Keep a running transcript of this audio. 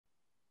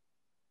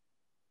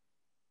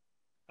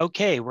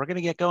Okay, we're going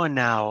to get going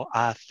now.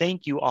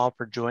 Thank you all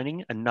for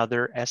joining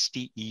another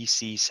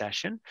SDEC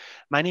session.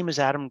 My name is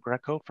Adam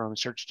Greco from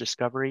Search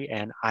Discovery,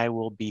 and I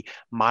will be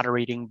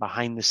moderating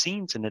behind the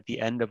scenes and at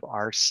the end of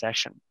our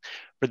session.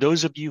 For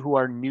those of you who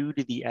are new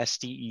to the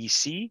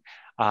SDEC,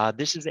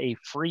 this is a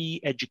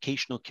free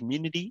educational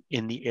community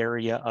in the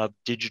area of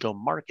digital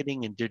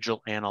marketing and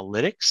digital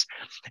analytics.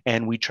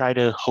 And we try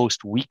to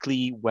host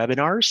weekly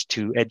webinars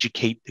to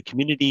educate the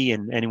community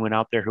and anyone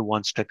out there who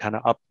wants to kind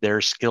of up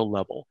their skill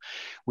level.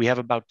 We have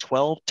about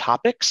 12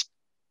 topics.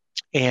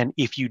 And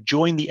if you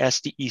join the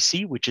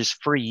SDEC, which is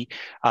free,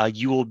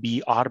 you will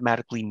be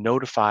automatically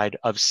notified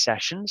of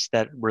sessions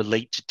that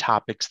relate to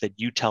topics that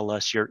you tell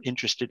us you're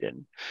interested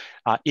in.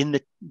 In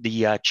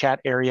the chat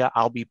area,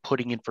 I'll be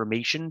putting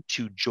information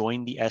to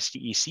join the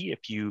SDEC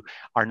if you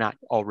are not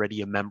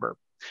already a member.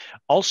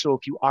 Also,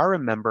 if you are a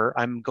member,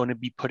 I'm going to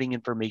be putting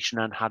information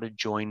on how to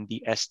join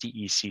the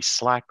SDEC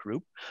Slack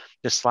group.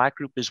 The Slack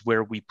group is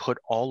where we put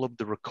all of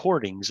the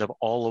recordings of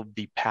all of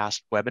the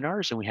past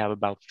webinars, and we have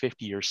about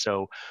 50 or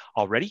so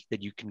already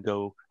that you can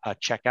go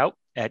check out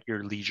at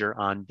your leisure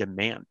on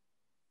demand.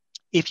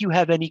 If you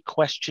have any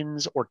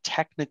questions or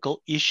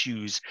technical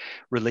issues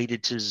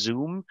related to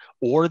Zoom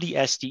or the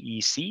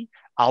SDEC,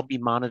 I'll be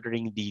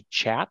monitoring the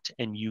chat,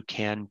 and you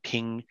can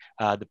ping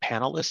the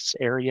panelists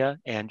area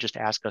and just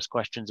ask us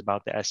questions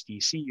about the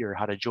SDEC or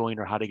how to join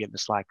or how to get in the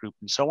Slack group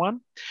and so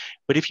on.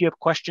 But if you have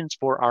questions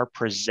for our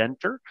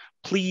presenter,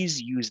 please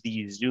use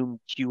the Zoom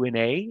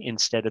Q&A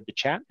instead of the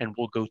chat, and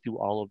we'll go through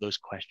all of those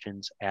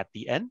questions at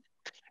the end.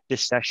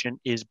 This session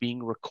is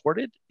being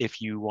recorded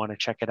if you want to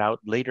check it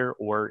out later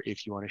or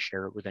if you want to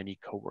share it with any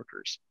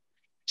coworkers.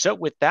 So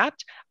with that,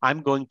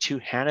 I'm going to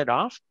hand it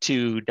off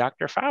to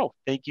Dr. Pfau.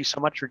 Thank you so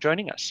much for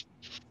joining us.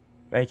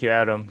 Thank you,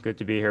 Adam. Good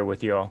to be here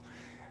with you all.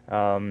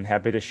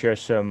 Happy to share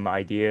some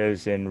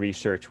ideas and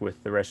research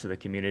with the rest of the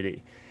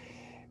community.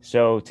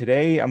 So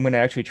today I'm going to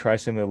actually try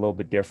something a little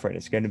bit different.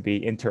 It's going to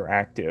be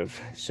interactive.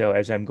 So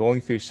as I'm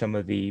going through some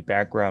of the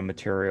background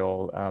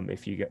material,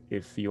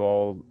 if you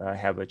all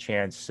have a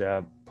chance,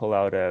 pull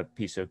out a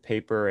piece of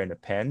paper and a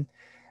pen,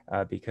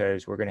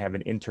 because we're going to have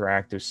an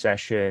interactive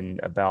session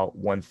about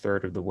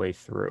 1/3 of the way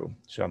through.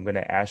 So I'm going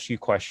to ask you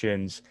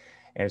questions,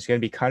 and it's going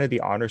to be kind of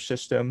the honor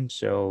system.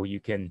 So you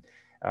can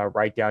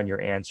write down your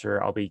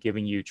answer. I'll be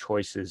giving you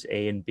choices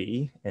A and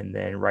B, and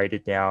then write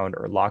it down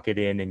or lock it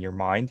in your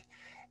mind.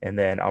 And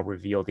then I'll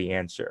reveal the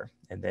answer.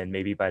 And then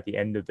maybe by the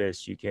end of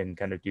this, you can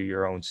kind of do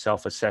your own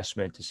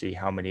self-assessment to see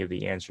how many of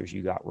the answers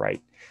you got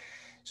right.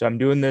 So I'm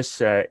doing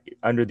this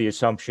under the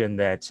assumption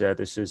that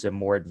this is a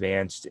more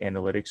advanced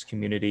analytics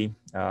community.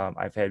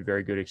 I've had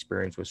very good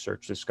experience with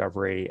search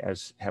discovery,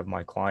 as have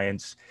my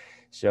clients.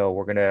 So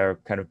we're going to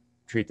kind of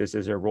treat this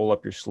as a roll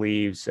up your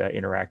sleeves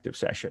interactive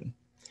session.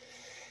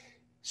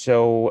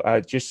 So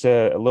just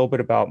a little bit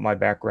about my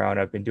background.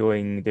 I've been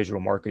doing digital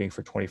marketing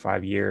for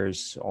 25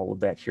 years, all of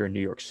that here in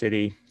New York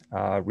City.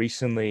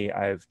 Recently,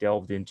 I've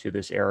delved into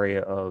this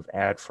area of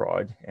ad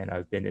fraud, and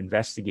I've been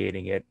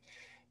investigating it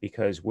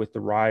because with the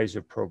rise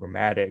of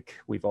programmatic,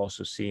 we've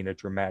also seen a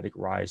dramatic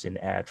rise in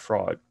ad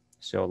fraud.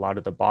 So a lot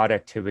of the bot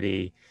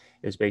activity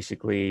is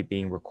basically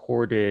being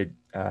recorded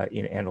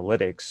in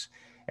analytics.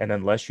 And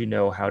unless you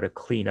know how to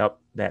clean up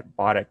that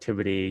bot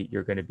activity,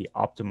 you're going to be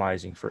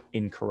optimizing for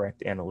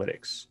incorrect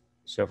analytics.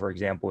 So for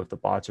example, if the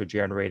bots are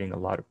generating a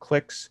lot of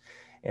clicks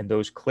and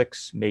those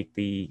clicks make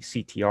the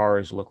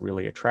CTRs look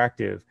really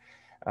attractive,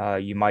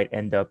 you might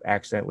end up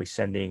accidentally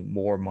sending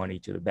more money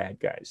to the bad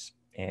guys.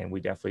 And we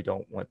definitely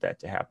don't want that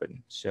to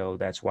happen. So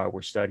that's why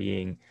we're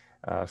studying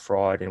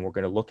fraud, and we're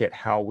going to look at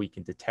how we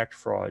can detect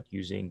fraud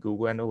using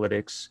Google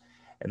Analytics,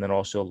 and then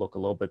also look a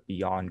little bit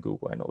beyond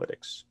Google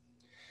Analytics.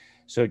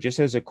 So just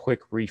as a quick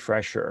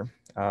refresher,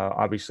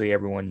 obviously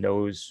everyone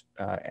knows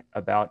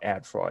about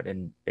ad fraud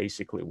and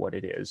basically what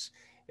it is.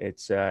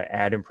 It's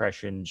ad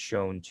impressions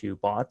shown to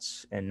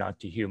bots and not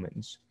to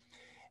humans.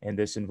 And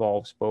this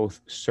involves both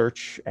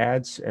search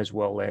ads as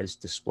well as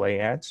display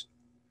ads.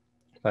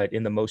 But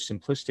in the most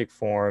simplistic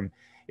form,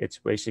 it's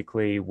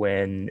basically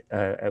when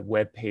a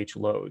web page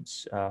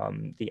loads,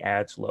 the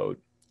ads load.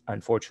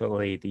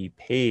 Unfortunately, the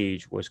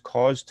page was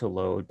caused to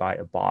load by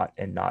a bot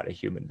and not a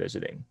human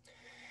visiting.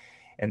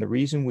 And the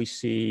reason we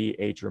see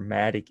a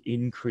dramatic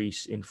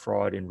increase in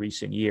fraud in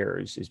recent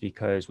years is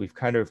because we've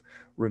kind of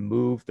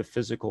removed the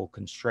physical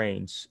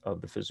constraints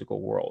of the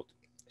physical world.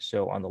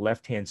 So on the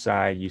left-hand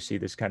side, you see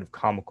this kind of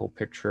comical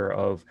picture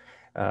of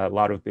a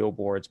lot of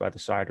billboards by the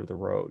side of the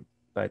road,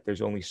 but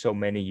there's only so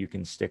many you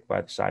can stick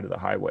by the side of the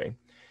highway.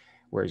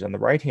 Whereas on the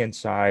right-hand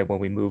side, when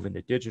we move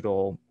into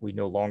digital, we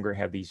no longer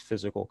have these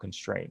physical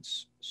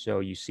constraints. So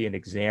you see an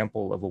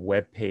example of a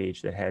web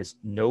page that has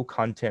no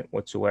content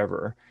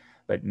whatsoever,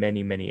 but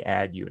many, many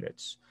ad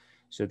units.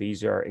 So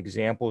these are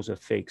examples of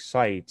fake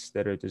sites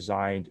that are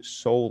designed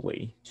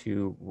solely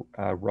to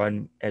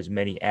run as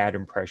many ad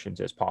impressions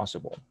as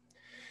possible.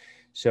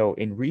 So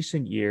in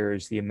recent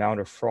years, the amount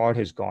of fraud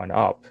has gone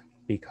up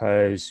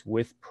because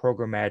with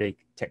programmatic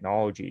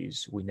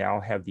technologies, we now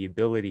have the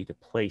ability to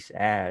place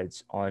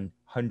ads on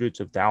hundreds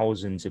of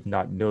thousands, if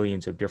not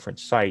millions of different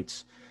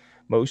sites,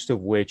 most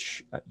of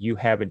which you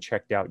haven't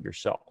checked out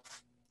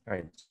yourself,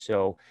 right?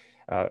 So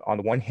on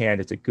the one hand,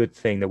 it's a good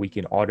thing that we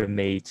can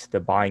automate the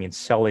buying and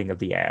selling of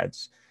the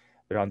ads.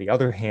 But on the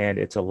other hand,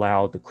 it's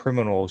allowed the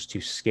criminals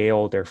to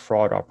scale their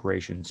fraud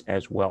operations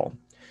as well.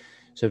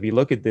 So if you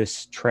look at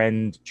this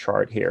trend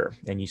chart here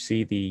and you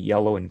see the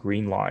yellow and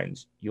green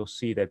lines, you'll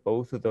see that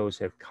both of those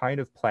have kind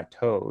of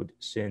plateaued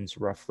since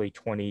roughly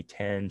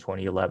 2010,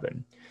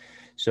 2011.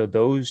 So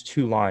those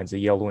two lines, the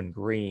yellow and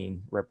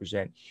green,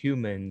 represent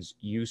humans'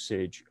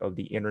 usage of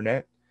the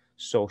internet,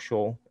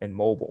 social, and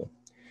mobile.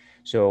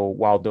 So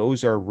while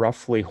those are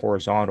roughly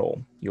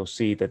horizontal, you'll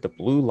see that the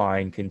blue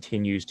line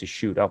continues to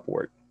shoot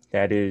upward.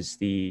 That is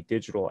the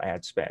digital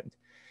ad spend.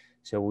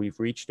 So we've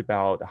reached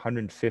about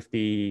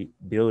 $150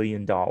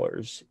 billion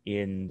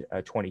in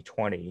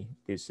 2020.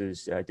 This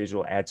is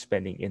digital ad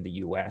spending in the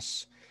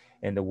US.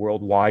 And the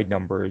worldwide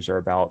numbers are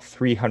about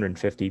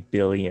 350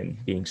 billion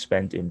being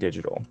spent in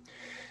digital.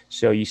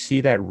 So you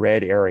see that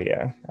red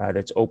area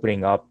that's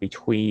opening up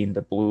between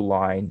the blue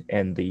line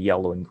and the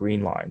yellow and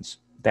green lines.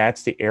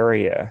 That's the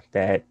area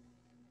that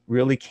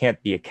really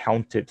can't be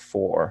accounted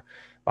for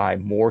by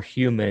more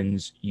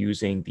humans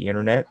using the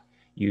internet,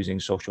 using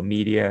social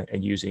media,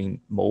 and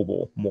using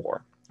mobile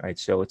more, right?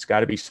 So it's got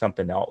to be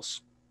something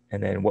else.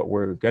 And then what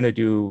we're going to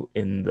do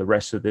in the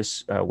rest of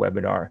this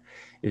webinar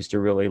is to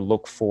really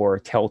look for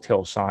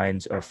telltale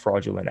signs of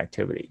fraudulent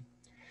activity.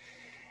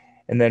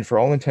 And then for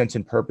all intents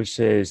and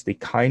purposes, the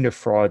kind of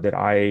fraud that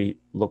I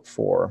look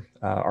for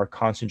are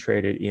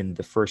concentrated in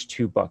the first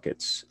two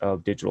buckets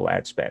of digital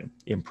ad spend,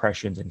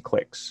 impressions and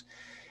clicks.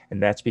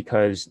 And that's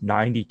because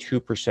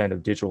 92%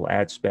 of digital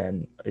ad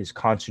spend is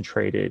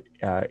concentrated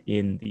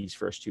in these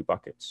first two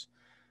buckets.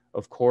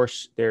 Of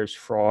course, there's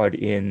fraud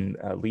in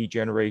lead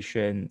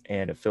generation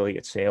and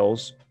affiliate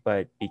sales,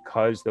 but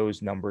because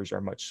those numbers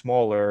are much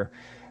smaller,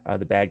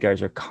 the bad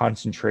guys are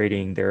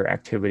concentrating their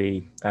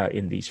activity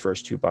in these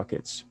first two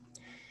buckets.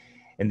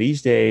 And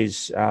these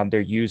days,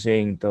 they're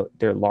using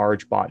their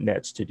large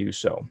botnets to do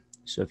so.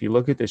 So if you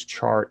look at this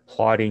chart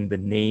plotting the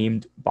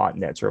named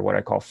botnets, or what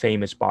I call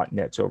famous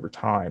botnets over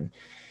time,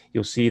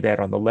 you'll see that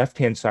on the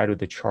left-hand side of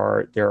the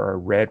chart, there are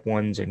red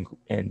ones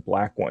and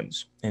black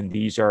ones. And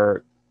these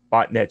are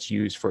botnets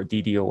used for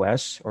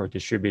DDoS, or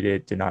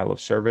distributed denial of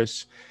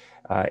service,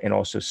 and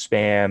also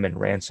spam and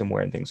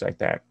ransomware and things like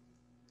that.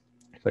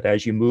 But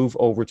as you move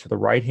over to the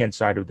right-hand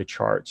side of the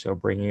chart, so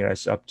bringing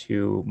us up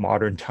to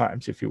modern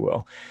times, if you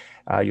will,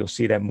 you'll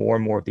see that more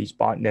and more of these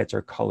botnets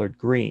are colored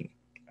green,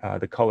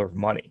 the color of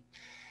money.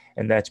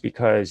 And that's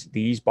because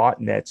these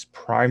botnets'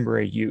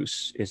 primary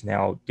use is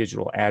now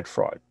digital ad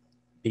fraud.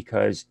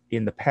 Because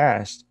in the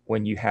past,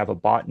 when you have a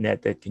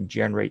botnet that can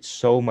generate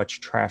so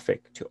much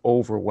traffic to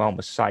overwhelm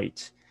a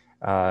site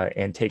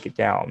and take it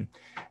down,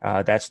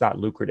 that's not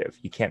lucrative.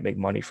 You can't make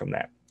money from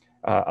that,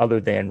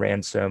 other than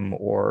ransom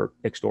or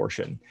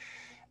extortion.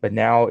 But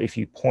now if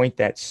you point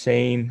that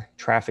same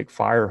traffic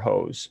fire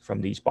hose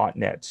from these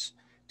botnets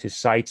to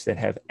sites that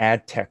have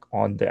ad tech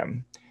on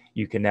them,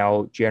 you can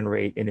now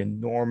generate an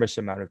enormous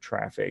amount of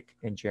traffic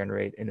and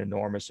generate an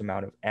enormous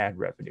amount of ad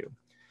revenue.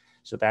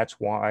 So that's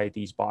why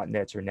these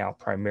botnets are now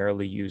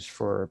primarily used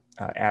for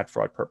ad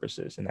fraud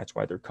purposes, and that's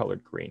why they're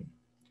colored green.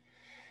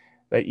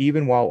 But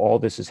even while all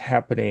this is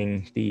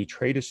happening, the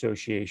trade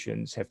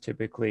associations have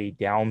typically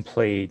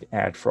downplayed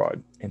ad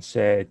fraud and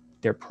said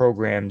their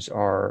programs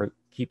are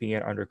keeping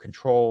it under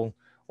control,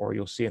 or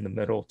you'll see in the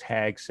middle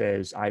tag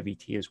says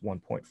IVT is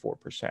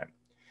 1.4%.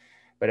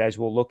 But as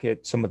we'll look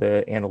at some of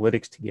the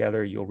analytics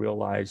together, you'll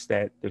realize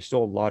that there's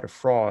still a lot of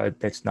fraud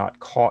that's not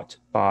caught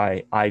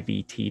by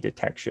IVT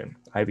detection.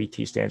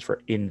 IVT stands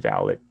for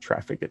invalid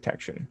traffic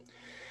detection.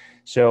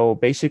 So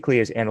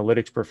basically, as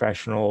analytics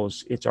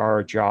professionals, it's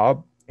our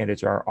job and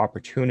it's our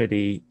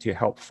opportunity to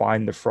help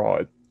find the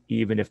fraud,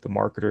 even if the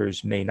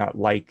marketers may not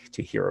like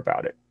to hear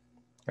about it.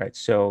 Right.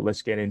 So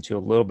let's get into a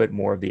little bit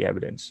more of the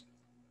evidence.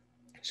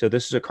 So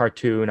this is a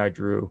cartoon I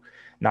drew,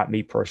 not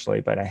me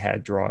personally, but I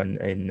had drawn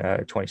in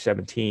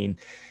 2017,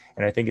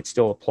 and I think it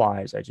still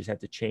applies. I just had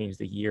to change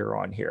the year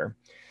on here.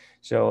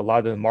 So a lot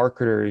of the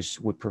marketers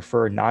would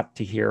prefer not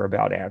to hear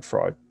about ad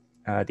fraud.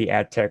 The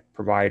ad tech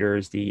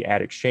providers, the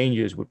ad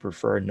exchanges would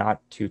prefer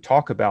not to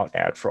talk about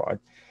ad fraud.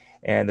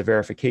 And the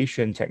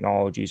verification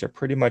technologies are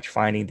pretty much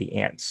finding the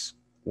ants,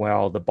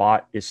 while the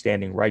bot is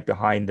standing right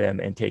behind them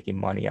and taking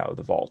money out of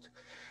the vault.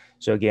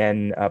 So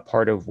again,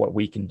 part of what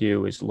we can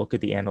do is look at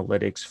the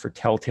analytics for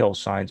telltale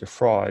signs of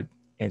fraud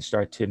and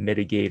start to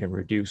mitigate and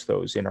reduce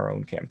those in our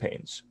own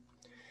campaigns.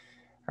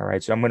 All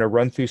right, so I'm going to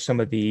run through some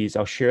of these.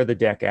 I'll share the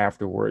deck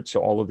afterwards, so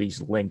all of these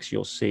links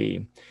you'll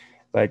see.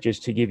 But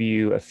just to give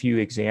you a few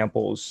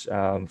examples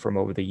from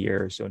over the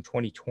years. So in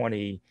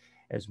 2020,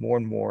 as more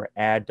and more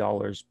ad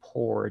dollars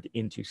poured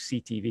into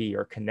CTV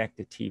or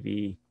connected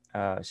TV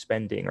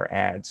spending or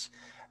ads,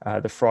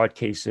 the fraud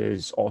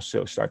cases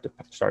also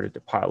started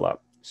to pile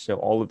up. So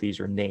all of these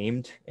are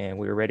named, and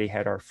we already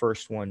had our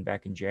first one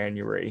back in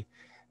January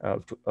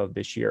of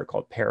this year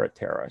called Parrot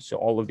Terra. So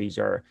all of these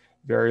are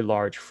very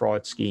large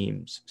fraud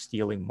schemes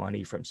stealing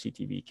money from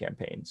CTV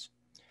campaigns.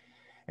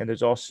 And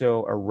there's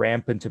also a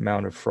rampant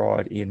amount of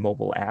fraud in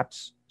mobile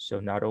apps. So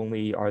not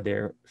only are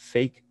there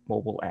fake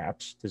mobile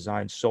apps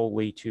designed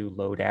solely to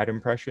load ad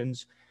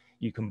impressions,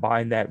 you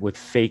combine that with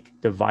fake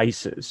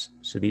devices.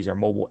 So these are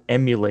mobile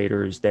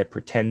emulators that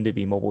pretend to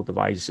be mobile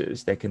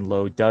devices that can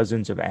load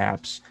dozens of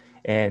apps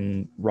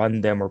and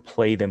run them or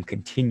play them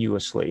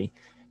continuously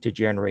to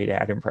generate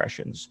ad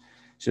impressions.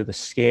 So the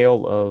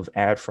scale of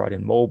ad fraud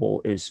in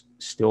mobile is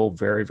still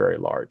very, very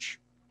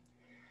large.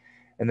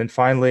 And then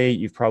finally,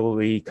 you've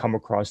probably come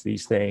across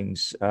these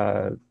things,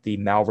 the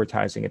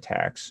malvertising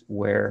attacks,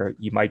 where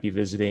you might be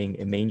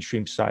visiting a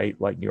mainstream site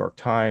like New York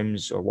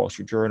Times or Wall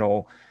Street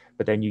Journal,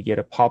 but then you get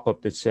a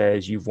pop-up that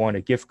says you've won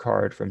a gift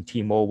card from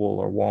T-Mobile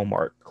or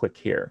Walmart, click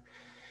here.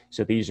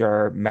 So these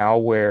are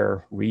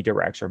malware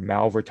redirects or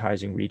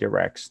malvertising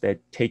redirects that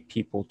take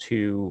people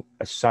to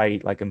a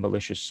site like a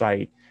malicious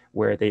site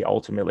where they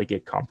ultimately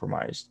get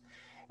compromised.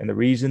 And the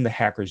reason the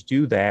hackers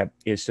do that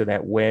is so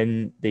that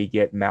when they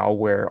get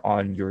malware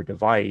on your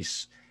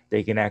device,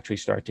 they can actually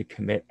start to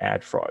commit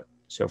ad fraud.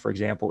 So for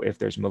example, if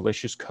there's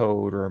malicious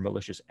code or a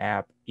malicious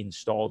app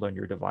installed on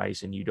your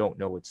device and you don't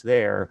know it's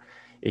there,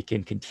 it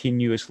can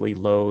continuously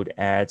load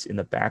ads in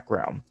the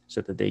background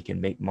so that they can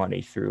make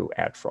money through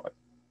ad fraud,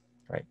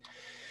 right?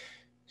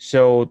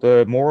 So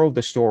the moral of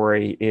the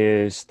story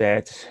is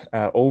that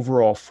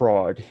overall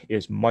fraud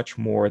is much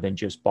more than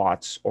just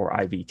bots or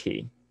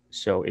IVT.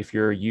 So if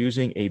you're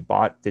using a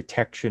bot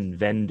detection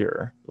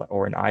vendor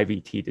or an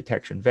IVT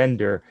detection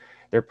vendor,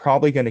 they're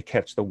probably going to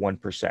catch the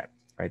 1%,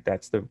 right?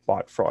 That's the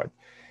bot fraud.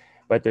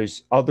 But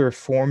there's other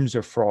forms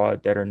of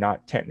fraud that are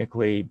not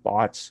technically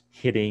bots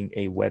hitting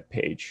a web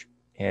page.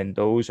 And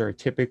those are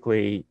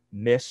typically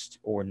missed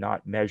or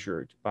not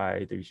measured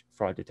by these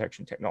fraud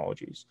detection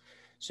technologies.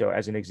 So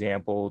as an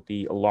example,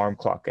 the alarm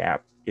clock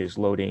app is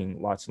loading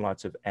lots and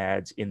lots of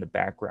ads in the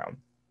background.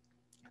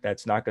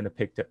 That's not going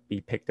to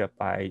be picked up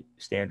by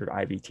standard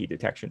IVT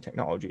detection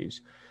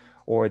technologies.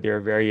 Or there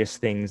are various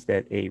things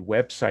that a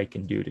website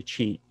can do to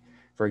cheat.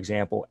 For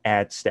example,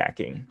 ad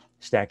stacking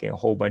a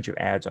whole bunch of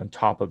ads on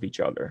top of each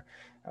other.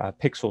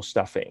 Pixel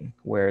stuffing,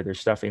 where they're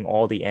stuffing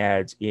all the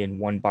ads in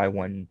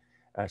 1x1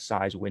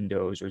 size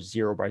windows or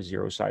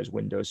 0x0 size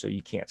windows so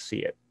you can't see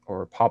it.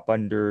 Or pop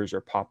unders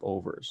or pop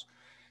overs.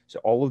 So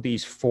all of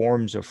these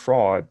forms of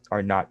fraud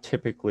are not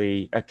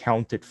typically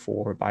accounted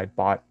for by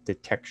bot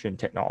detection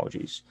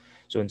technologies.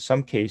 So in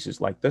some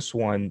cases like this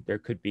one, there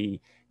could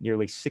be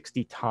nearly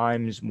 60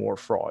 times more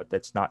fraud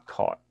that's not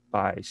caught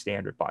by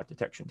standard bot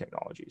detection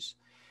technologies.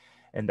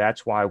 And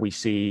that's why we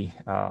see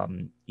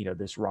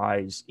this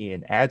rise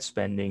in ad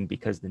spending,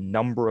 because the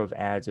number of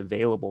ads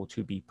available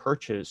to be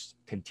purchased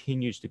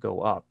continues to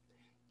go up,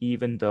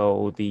 even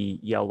though the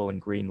yellow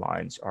and green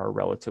lines are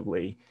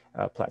relatively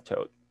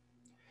plateaued.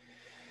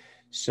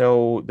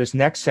 So this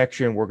next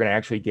section, we're going to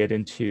actually get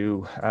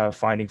into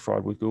finding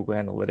fraud with Google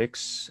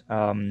Analytics.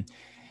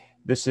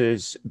 This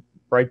is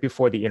right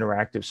before the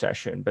interactive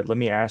session, but let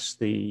me ask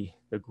the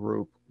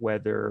group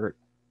whether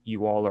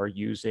you all are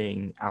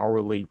using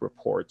hourly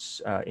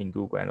reports in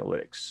Google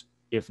Analytics.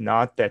 If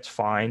not, that's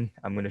fine.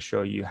 I'm going to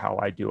show you how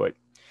I do it.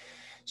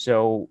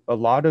 So a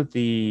lot of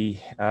the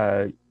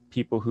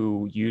people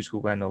who use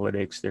Google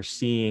Analytics, they're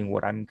seeing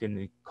what I'm going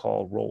to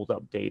call rolled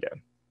up data.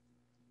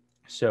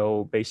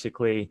 So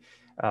basically,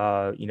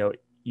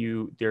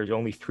 there's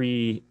only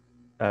three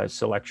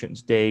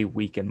selections: day,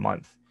 week, and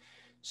month.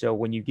 So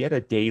when you get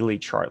a daily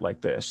chart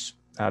like this,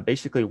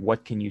 basically,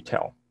 what can you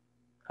tell?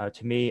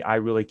 To me, I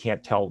really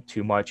can't tell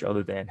too much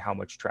other than how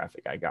much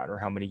traffic I got or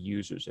how many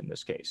users in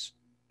this case,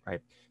 right?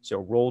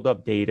 So rolled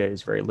up data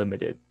is very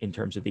limited in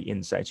terms of the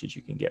insights that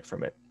you can get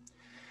from it.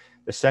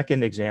 The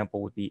second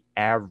example would be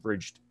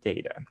averaged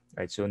data,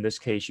 right? So in this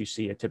case, you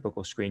see a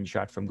typical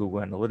screenshot from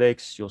Google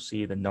Analytics. You'll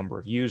see the number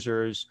of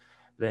users,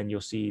 then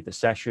you'll see the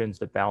sessions,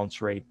 the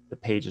bounce rate, the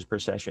pages per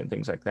session,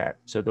 things like that.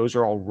 So those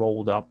are all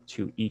rolled up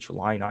to each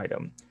line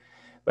item.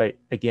 But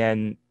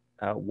again,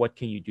 what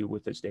can you do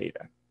with this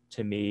data?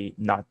 To me,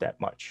 not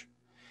that much.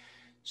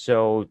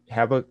 So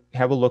have a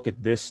look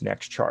at this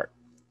next chart.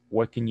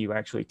 What can you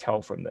actually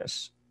tell from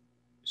this?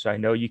 So I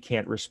know you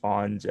can't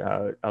respond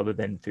other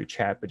than through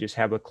chat, but just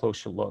have a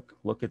closer look.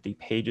 Look at the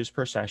pages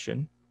per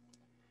session,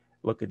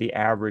 look at the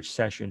average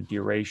session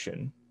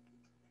duration,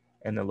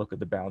 and then look at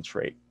the bounce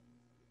rate.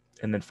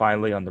 And then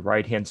finally, on the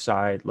right-hand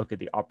side, look at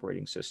the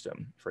operating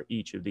system for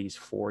each of these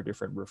 4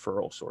 different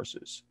referral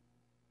sources.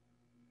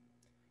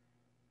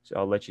 So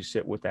I'll let you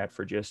sit with that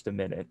for just a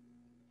minute.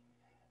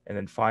 And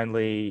then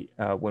finally,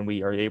 when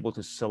we are able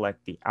to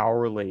select the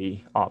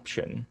hourly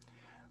option,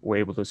 we're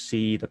able to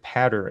see the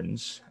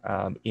patterns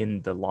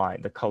in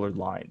the colored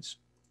lines.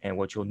 And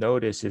what you'll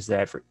notice is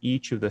that for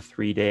each of the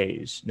 3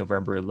 days,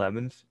 November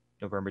 11th,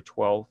 November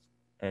 12th,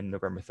 and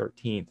November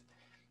 13th,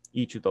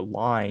 each of the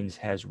lines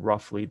has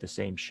roughly the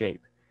same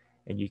shape.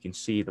 And you can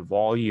see the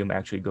volume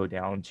actually go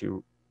down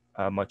to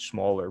much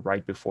smaller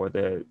right before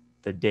the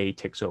day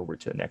ticks over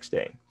to the next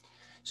day.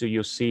 So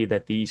you'll see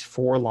that these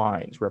 4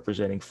 lines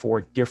representing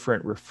 4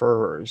 different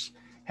referrers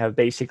have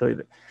basically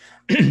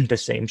the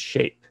same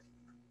shape,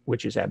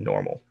 which is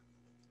abnormal.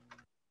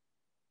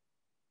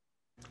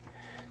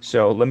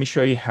 So let me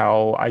show you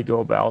how I go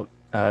about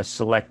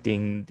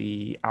selecting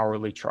the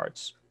hourly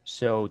charts.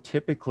 So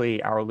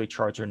typically hourly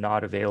charts are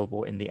not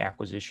available in the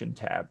acquisition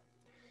tab.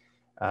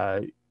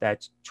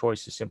 That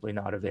choice is simply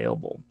not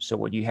available. So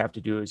what you have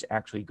to do is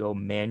actually go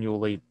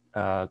manually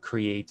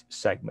create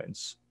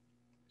segments.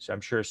 So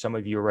I'm sure some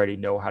of you already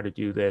know how to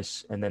do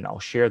this, and then I'll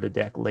share the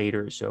deck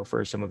later. So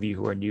for some of you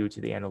who are new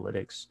to the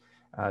analytics,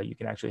 you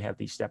can actually have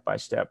these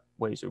step-by-step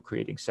ways of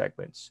creating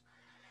segments.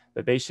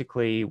 But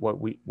basically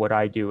what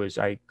I do is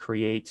I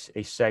create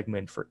a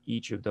segment for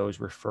each of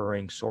those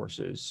referring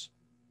sources.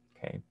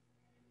 Okay.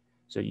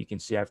 So you can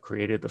see I've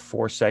created the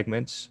 4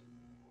 segments,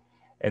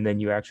 and then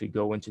you actually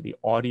go into the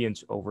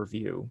audience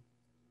overview,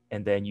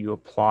 and then you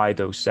apply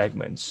those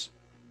segments.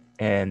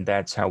 And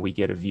that's how we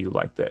get a view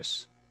like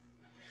this.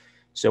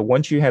 So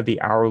once you have the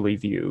hourly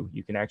view,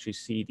 you can actually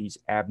see these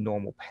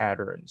abnormal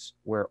patterns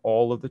where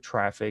all of the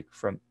traffic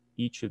from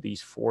each of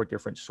these 4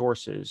 different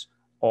sources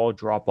all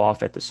drop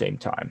off at the same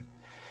time.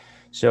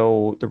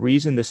 So the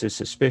reason this is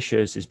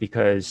suspicious is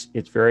because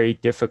it's very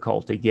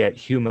difficult to get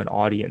human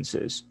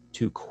audiences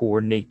to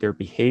coordinate their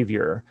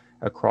behavior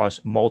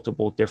across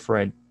multiple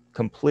different,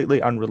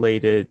 completely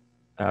unrelated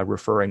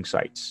referring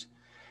sites.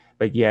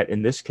 But yet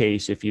in this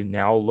case, if you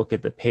now look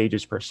at the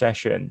pages per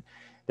session,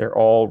 they're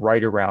all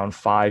right around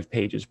 5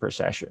 pages per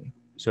session.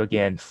 So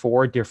again,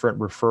 4 different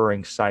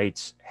referring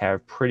sites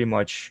have pretty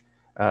much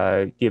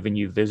given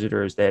you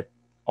visitors that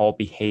all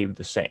behave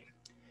the same.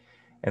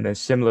 And then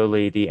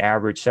similarly, the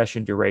average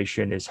session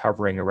duration is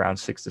hovering around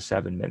 6 to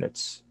 7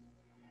 minutes.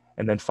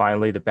 And then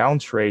finally, the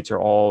bounce rates are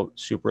all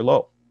super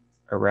low,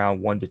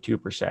 around 1 to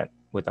 2%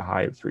 with a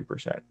high of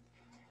 3%.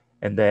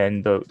 And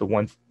then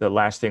the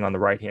last thing on the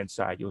right-hand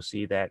side, you'll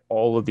see that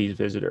all of these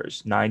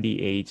visitors,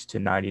 98 to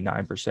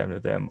 99%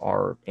 of them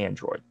are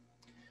Android.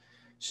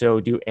 So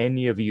do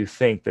any of you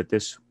think that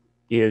this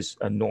is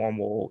a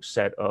normal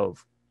set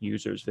of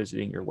users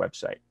visiting your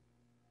website?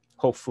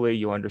 Hopefully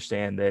you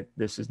understand that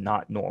this is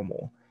not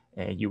normal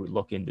and you would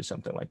look into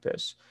something like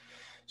this.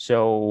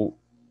 So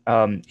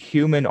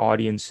human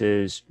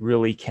audiences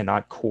really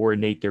cannot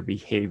coordinate their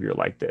behavior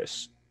like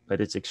this,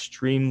 but it's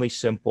extremely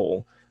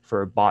simple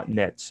for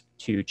botnets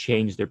to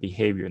change their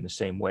behavior in the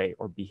same way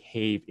or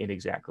behave in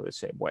exactly the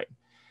same way.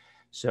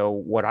 So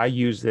what I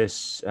use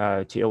this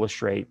to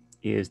illustrate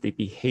is the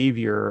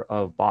behavior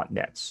of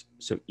botnets.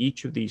 So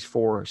each of these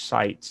 4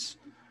 sites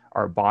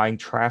are buying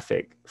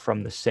traffic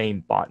from the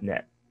same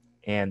botnet,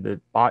 and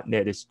the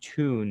botnet is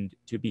tuned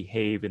to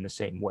behave in the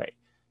same way.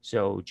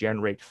 So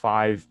generate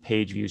 5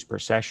 page views per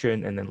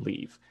session and then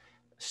leave.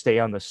 Stay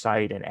on the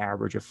site an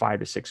average of 5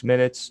 to 6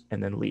 minutes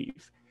and then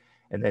leave.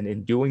 And then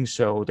in doing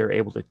so, they're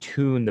able to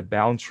tune the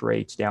bounce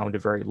rates down to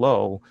very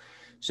low.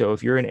 So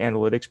if you're an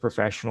analytics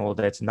professional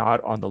that's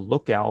not on the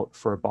lookout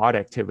for bot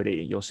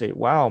activity, you'll say,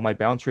 wow, my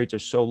bounce rates are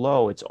so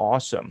low. It's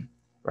awesome,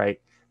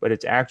 right? But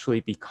it's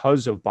actually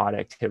because of bot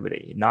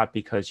activity, not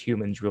because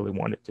humans really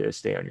wanted to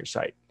stay on your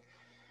site.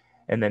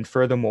 And then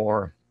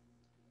furthermore,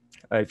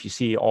 if you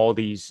see all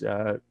these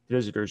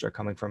visitors are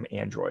coming from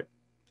Android.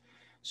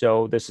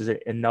 So this is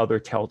another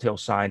telltale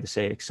sign to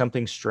say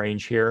something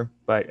strange here.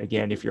 But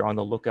again, if you're on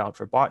the lookout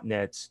for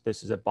botnets,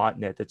 this is a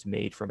botnet that's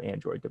made from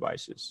Android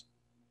devices.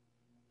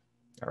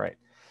 All right.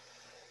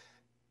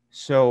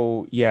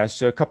 So yeah,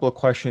 so a couple of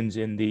questions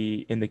in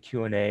the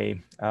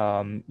Q&A.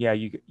 Yeah,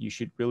 you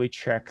should really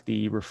check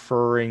the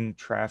referral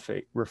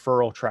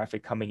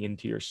traffic coming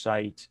into your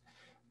site,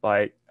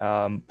 but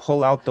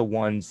pull out the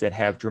ones that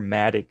have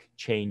dramatic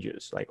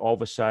changes. Like all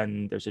of a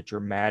sudden, there's a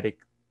dramatic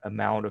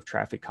amount of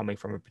traffic coming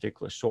from a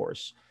particular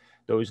source.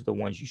 Those are the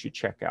ones you should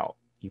check out.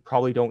 You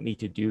probably don't need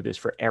to do this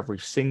for every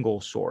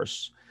single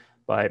source,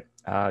 but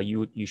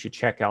you should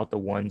check out the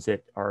ones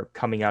that are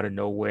coming out of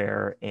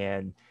nowhere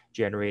and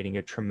generating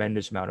a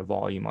tremendous amount of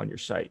volume on your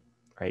site,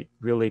 right?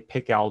 Really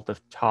pick out the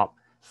top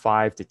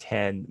 5 to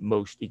 10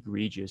 most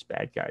egregious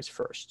bad guys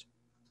first.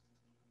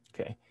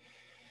 Okay.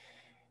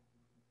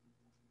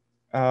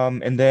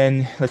 And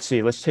then let's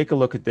see, let's take a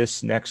look at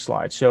this next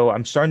slide. So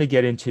I'm starting to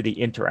get into the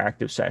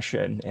interactive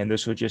session, and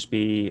this will just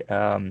be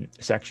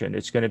section.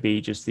 It's going to be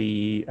just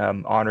the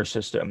honor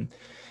system.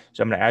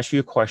 So I'm going to ask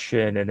you a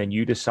question, and then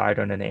you decide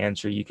on an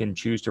answer. You can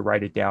choose to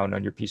write it down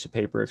on your piece of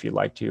paper if you'd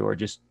like to, or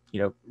just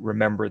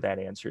remember that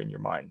answer in your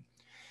mind.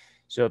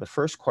 So the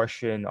first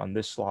question on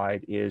this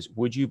slide is,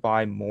 would you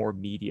buy more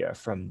media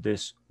from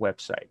this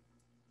website?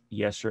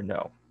 Yes or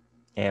no?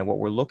 And what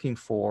we're looking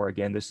for,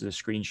 again, this is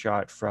a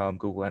screenshot from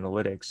Google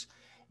Analytics,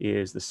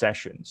 is the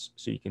sessions.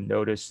 So you can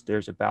notice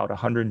there's about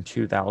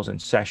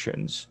 102,000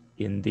 sessions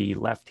in the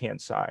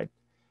left-hand side,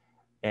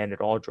 and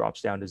it all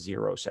drops down to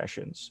 0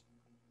 sessions.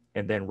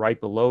 And then right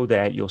below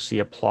that, you'll see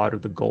a plot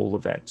of the goal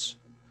events.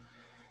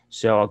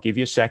 So I'll give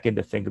you a second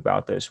to think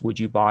about this. Would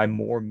you buy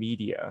more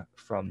media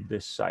from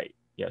this site?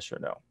 Yes or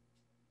no?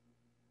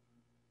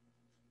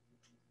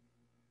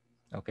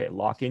 Okay,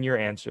 lock in your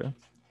answer.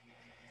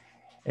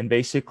 And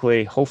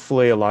basically,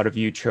 hopefully a lot of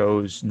you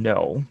chose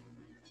no.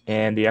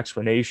 And the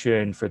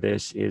explanation for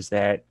this is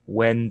that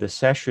when the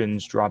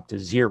sessions drop to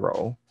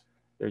 0,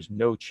 there's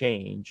no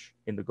change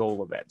in the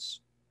goal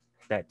events.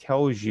 That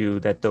tells you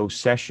that those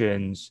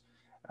sessions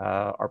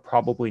are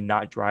probably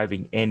not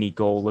driving any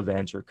goal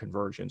events or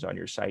conversions on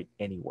your site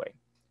anyway.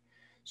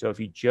 So if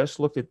you just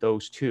looked at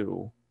those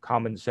two,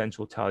 common sense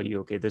will tell you,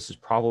 okay, this is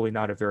probably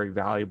not a very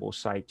valuable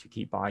site to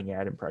keep buying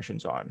ad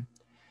impressions on.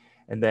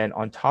 And then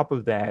on top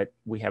of that,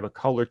 we have a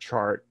color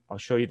chart. I'll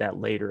show you that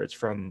later. It's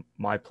from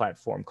my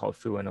platform called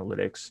Foo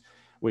Analytics.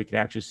 We can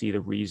actually see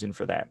the reason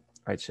for that,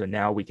 right? So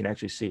now we can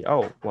actually see,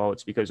 oh, well,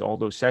 it's because all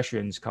those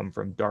sessions come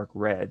from dark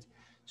red.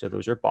 So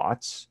those are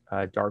bots.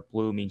 Dark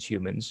blue means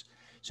humans.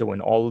 So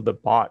when all of the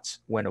bots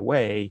went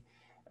away,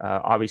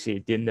 obviously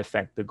it didn't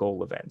affect the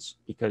goal events,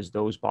 because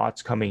those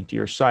bots coming to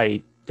your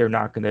site, they're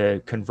not going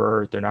to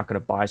convert. They're not going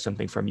to buy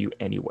something from you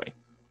anyway,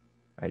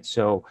 right?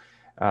 So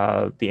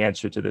the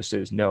answer to this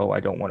is no, I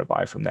don't want to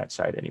buy from that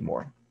site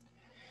anymore.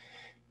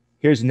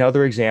 Here's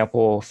another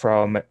example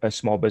from a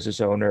small business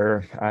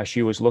owner.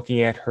 She was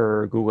looking at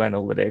her Google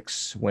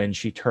Analytics when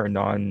she turned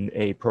on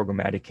a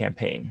programmatic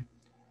campaign.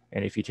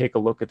 And if you take a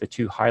look at the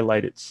two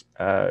highlighted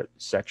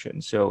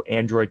sections, so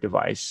Android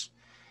device,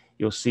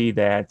 you'll see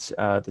that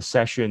the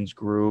sessions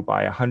grew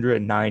by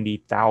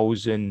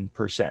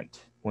 190,000%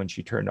 when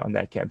she turned on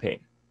that campaign.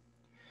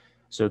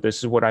 So this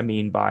is what I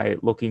mean by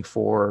looking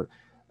for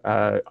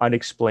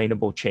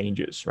unexplainable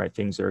changes, right?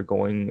 Things that are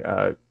going,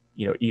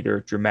 either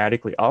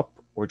dramatically up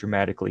or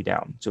dramatically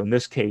down. So in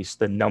this case,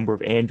 the number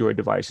of Android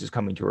devices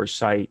coming to her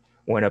site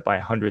went up by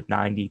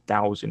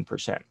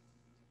 190,000%.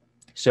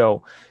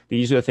 So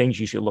these are the things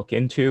you should look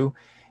into.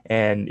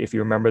 And if you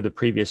remember the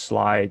previous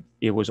slide,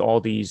 it was all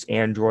these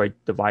Android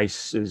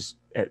devices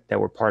that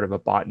were part of a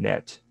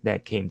botnet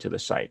that came to the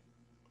site.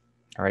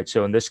 All right,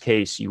 so in this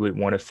case, you would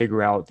want to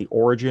figure out the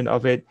origin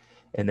of it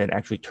and then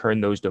actually turn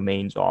those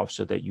domains off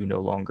so that you no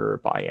longer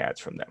buy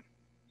ads from them.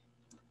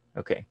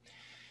 Okay,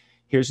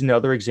 here's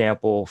another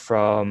example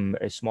from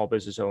a small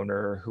business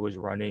owner who was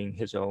running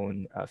his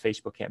own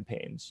Facebook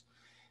campaigns.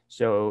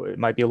 So it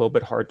might be a little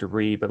bit hard to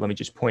read, but let me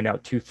just point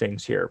out two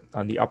things here.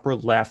 On the upper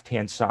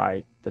left-hand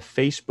side, the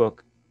Facebook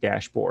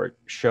dashboard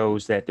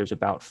shows that there's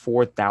about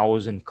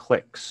 4,000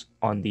 clicks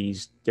on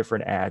these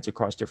different ads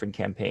across different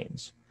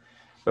campaigns.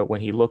 But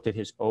when he looked at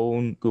his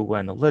own Google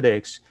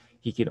Analytics,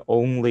 he could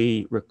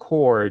only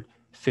record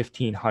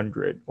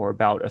 1,500, or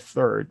about a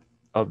third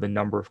of the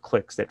number of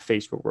clicks that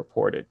Facebook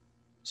reported.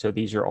 So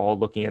these are all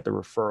looking at the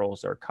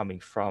referrals that are coming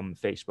from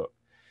Facebook.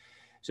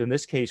 So in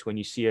this case, when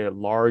you see a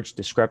large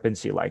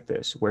discrepancy like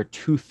this, where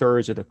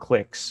 2/3 of the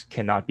clicks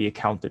cannot be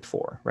accounted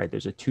for, right?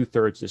 There's a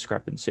 2/3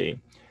 discrepancy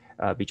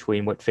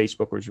between what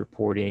Facebook was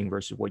reporting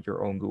versus what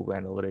your own Google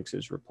Analytics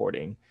is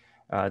reporting.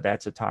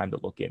 That's a time to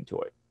look into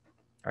it,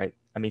 right?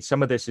 I mean,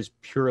 some of this is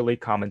purely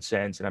common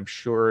sense, and I'm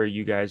sure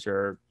you guys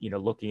are,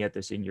 looking at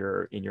this in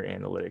your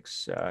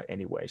analytics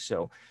anyway.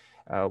 So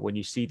when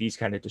you see these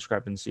kind of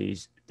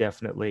discrepancies,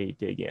 definitely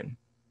dig in.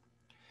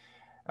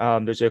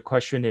 There's a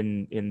question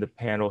in the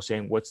panel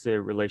saying, what's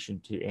the relation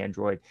to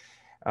Android?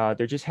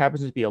 There just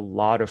happens to be a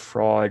lot of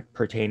fraud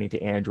pertaining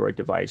to Android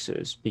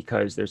devices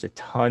because there's a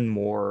ton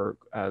more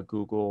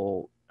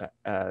Google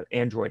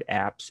Android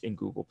apps in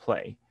Google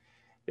Play.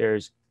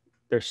 There's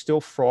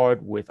still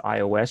fraud with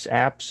iOS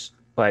apps,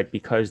 but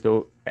because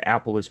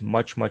Apple is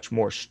much, much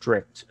more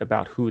strict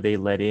about who they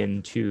let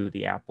into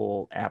the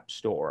Apple App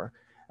Store,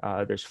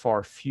 there's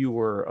far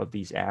fewer of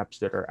these apps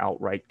that are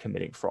outright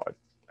committing fraud.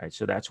 Right?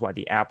 So that's why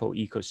the Apple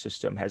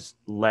ecosystem has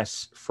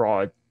less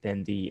fraud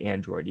than the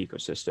Android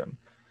ecosystem.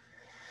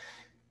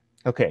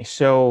 Okay,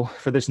 so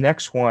for this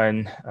next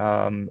one,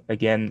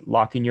 again,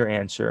 lock in your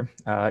answer.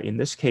 In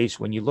this case,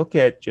 when you look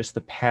at just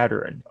the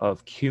pattern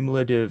of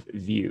cumulative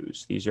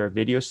views, these are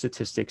video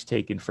statistics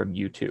taken from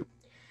YouTube.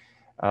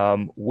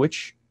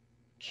 Which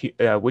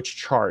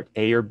chart,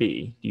 A or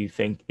B, do you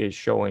think is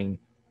showing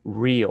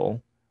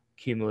real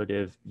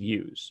cumulative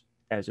views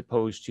as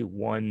opposed to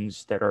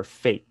ones that are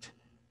faked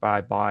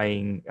by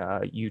buying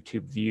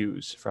YouTube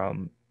views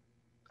from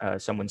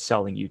someone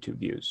selling YouTube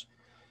views?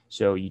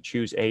 So you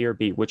choose A or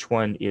B. Which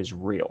one is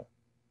real?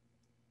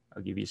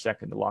 I'll give you a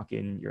second to lock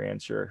in your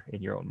answer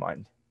in your own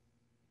mind.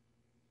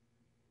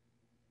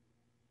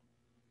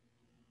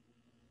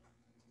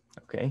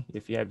 Okay,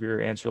 if you have your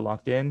answer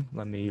locked in,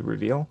 let me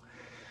reveal.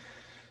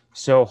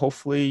 So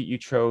hopefully you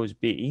chose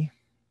B.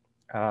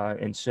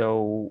 And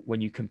so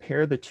when you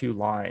compare the two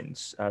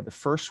lines, the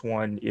first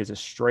one is a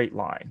straight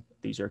line.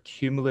 These are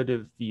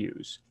cumulative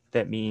views.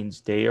 That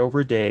means day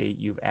over day,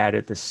 you've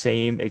added the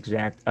same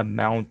exact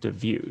amount of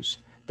views.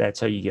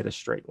 That's how you get a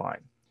straight line.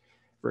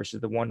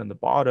 Versus the one on the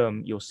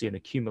bottom, you'll see an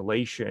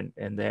accumulation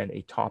and then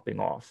a topping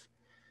off,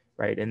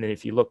 right? And then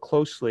if you look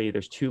closely,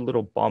 there's two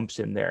little bumps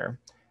in there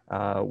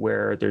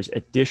where there's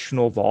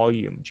additional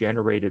volume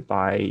generated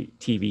by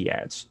TV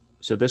ads.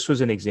 So this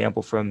was an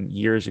example from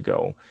years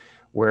ago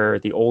where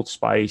the Old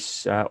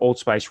Spice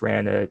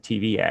ran a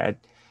TV ad.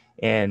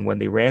 And when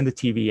they ran the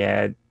TV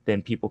ad,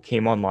 then people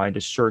came online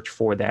to search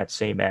for that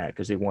same ad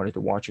because they wanted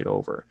to watch it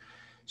over.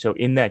 So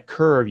in that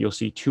curve, you'll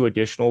see two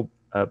additional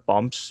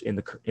bumps in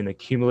the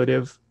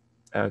cumulative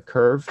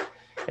curve,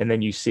 and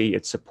then you see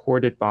it's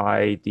supported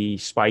by the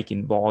spike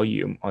in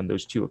volume on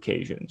those two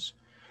occasions.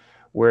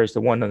 Whereas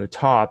the one on the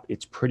top,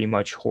 it's pretty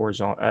much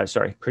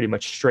pretty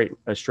much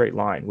a straight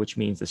line, which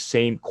means the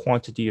same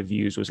quantity of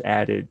views was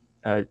added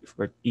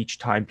for each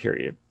time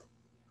period.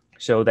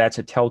 So that's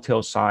a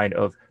telltale sign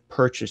of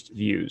purchased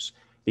views,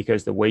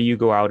 because the way you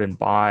go out and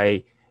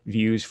buy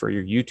views for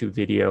your YouTube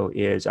video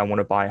is, I want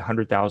to buy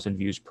 100,000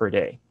 views per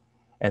day.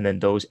 And then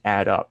those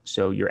add up.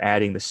 So you're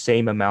adding the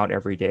same amount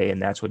every day,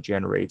 and that's what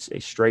generates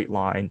a straight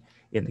line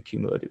in the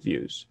cumulative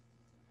views.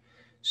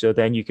 So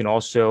then you can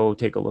also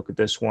take a look at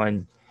this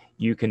one.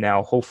 You can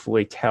now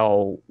hopefully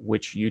tell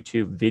which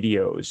YouTube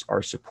videos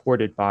are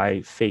supported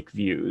by fake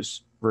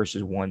views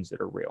versus ones that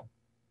are real.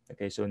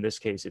 Okay, so in this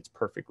case, it's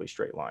perfectly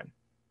straight line.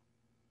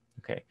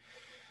 Okay,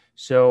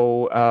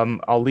 so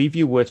I'll leave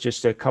you with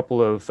just a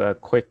couple of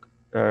quick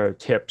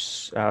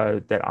tips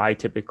that I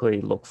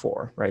typically look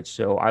for, right?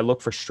 So I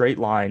look for straight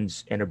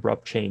lines and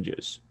abrupt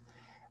changes.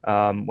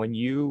 When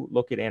you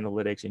look at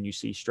analytics and you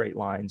see straight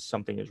lines,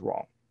 something is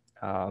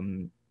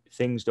wrong.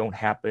 Things don't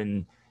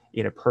happen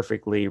in a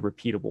perfectly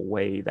repeatable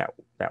way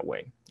that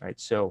way, right?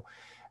 So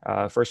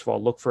first of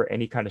all, look for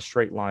any kind of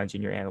straight lines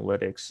in your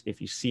analytics. If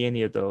you see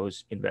any of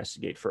those,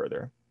 investigate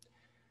further.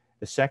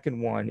 The second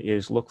one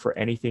is look for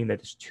anything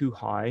that is too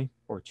high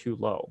or too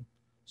low.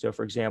 So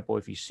for example,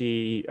 if you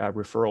see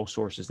referral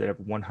sources that have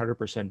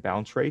 100%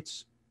 bounce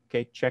rates,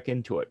 okay, check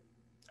into it.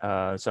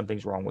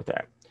 Something's wrong with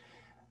that.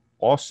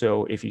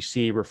 Also, if you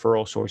see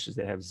referral sources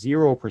that have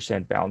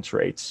 0% bounce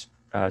rates,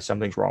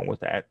 something's wrong with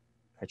that.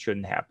 That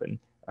shouldn't happen.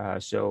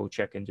 So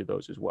check into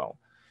those as well.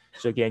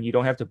 So again, you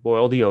don't have to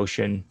boil the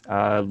ocean.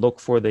 Look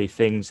for the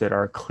things that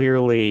are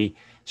clearly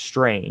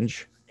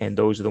strange, and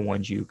those are the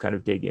ones you kind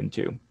of dig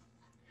into.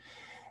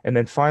 And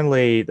then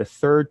finally, the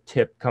third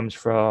tip comes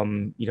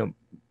from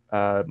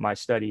my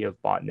study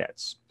of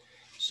botnets.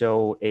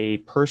 So a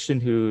person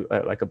who,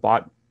 like a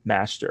bot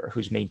master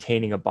who's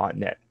maintaining a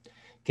botnet,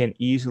 can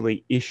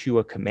easily issue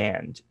a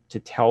command to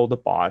tell the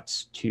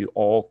bots to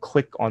all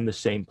click on the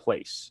same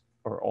place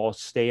or all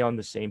stay on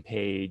the same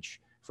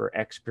page for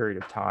X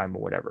period of time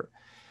or whatever.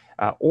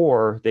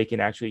 Or they can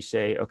actually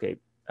say, okay,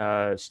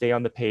 stay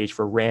on the page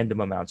for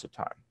random amounts of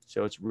time.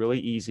 So it's really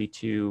easy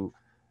to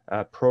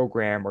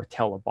program or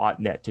tell a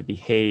botnet to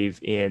behave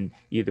in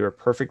either a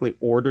perfectly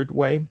ordered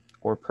way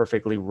or a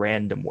perfectly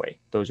random way.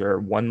 Those are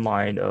one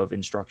line of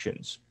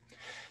instructions.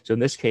 So in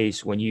this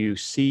case, when you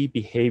see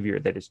behavior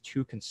that is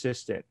too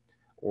consistent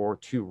or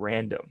too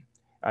random,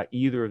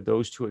 either of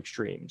those two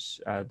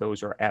extremes,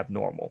 those are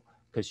abnormal,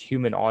 because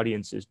human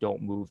audiences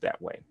don't move that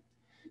way.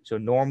 So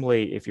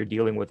normally, if you're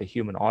dealing with a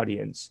human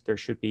audience, there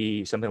should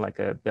be something like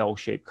a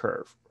bell-shaped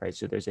curve, right?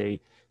 So there's a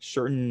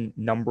certain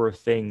number of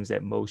things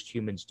that most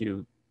humans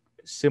do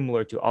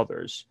similar to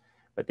others,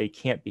 but they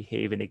can't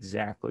behave in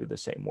exactly the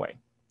same way,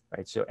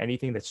 right? So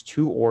anything that's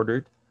too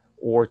ordered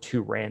or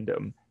too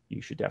random,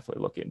 you should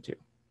definitely look into.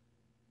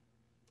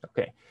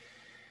 Okay.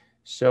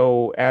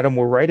 So Adam,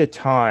 we're right at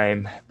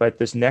time, but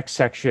this next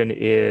section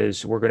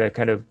is we're going to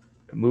kind of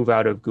move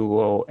out of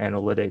Google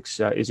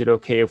Analytics. Is it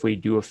okay if we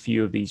do a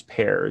few of these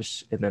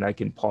pairs, and then I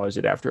can pause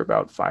it after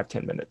about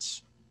 5-10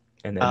 minutes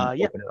and then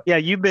open it up? Yeah,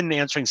 you've been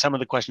answering some of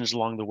the questions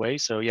along the way.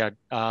 So yeah,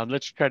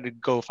 let's try to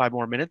go 5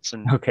 more minutes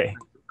and Okay,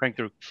 crank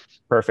through.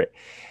 perfect.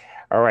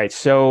 All right,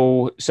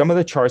 so some of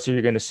the charts that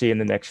you're going to see in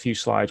the next few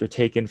slides are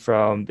taken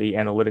from the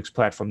analytics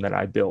platform that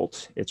I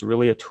built. It's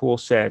really a tool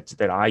set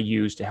that I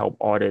use to help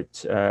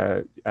audit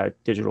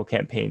digital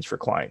campaigns for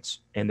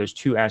clients. And there's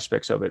two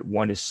aspects of it.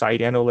 One is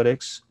site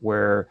analytics,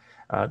 where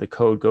the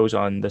code goes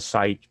on the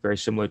site, very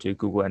similar to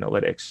Google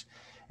Analytics.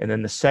 And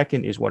then the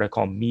second is what I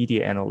call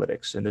media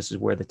analytics. And this is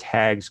where the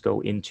tags go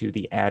into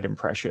the ad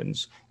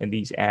impressions. And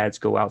these ads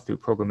go out through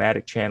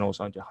programmatic channels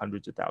onto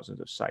hundreds of thousands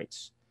of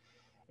sites.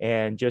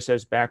 And just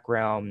as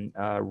background,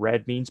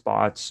 red means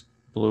bots,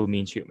 blue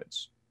means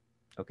humans.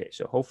 Okay,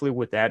 so hopefully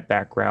with that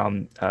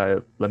background,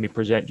 let me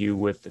present you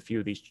with a few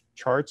of these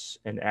charts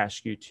and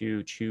ask you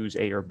to choose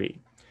A or B.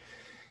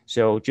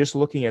 So just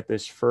looking at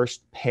this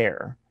first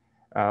pair,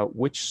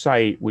 which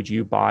site would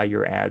you buy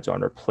your ads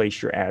on or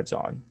place your ads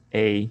on,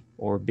 A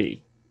or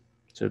B?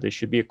 So this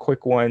should be a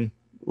quick one.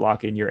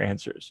 Lock in your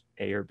answers,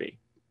 A or B.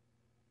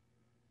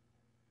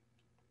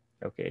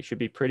 Okay, it should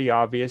be pretty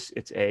obvious.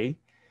 It's A,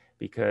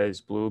 because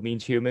blue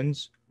means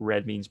humans,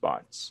 red means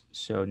bots.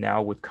 So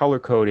now with color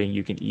coding,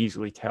 you can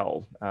easily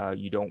tell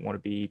you don't want to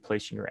be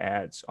placing your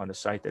ads on a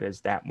site that has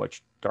that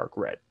much dark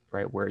red,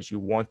 right? Whereas you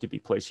want to be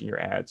placing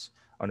your ads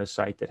on a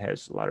site that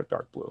has a lot of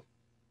dark blue.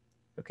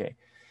 Okay.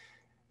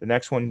 The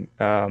next one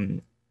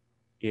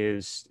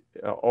is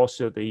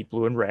also the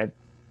blue and red.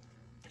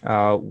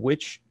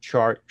 Which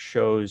chart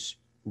shows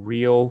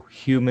real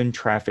human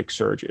traffic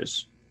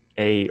surges,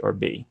 A or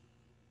B?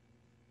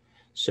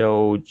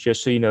 So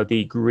just so you know,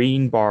 the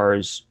green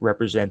bars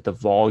represent the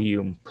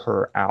volume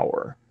per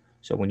hour.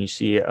 So when you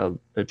see a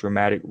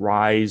dramatic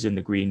rise in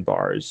the green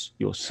bars,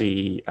 you'll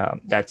see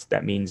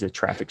that means a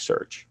traffic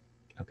surge.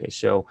 Okay,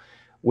 so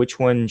which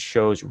one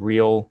shows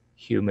real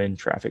human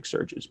traffic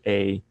surges,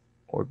 A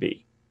or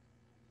B?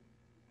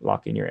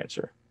 Lock in your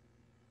answer.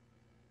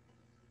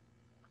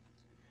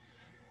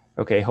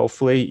 Okay,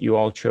 hopefully you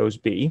all chose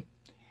B.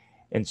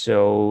 And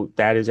so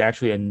that is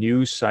actually a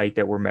new site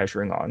that we're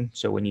measuring on.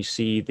 So when you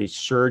see the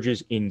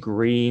surges in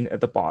green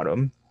at the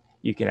bottom,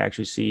 you can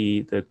actually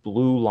see the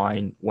blue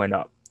line went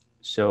up.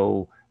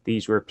 So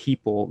these were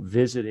people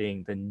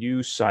visiting the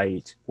new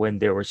site when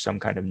there was some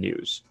kind of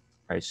news,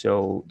 right?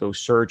 So those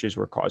surges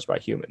were caused by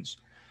humans.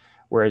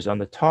 Whereas on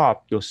the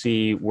top, you'll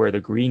see where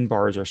the green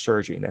bars are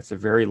surging. That's the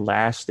very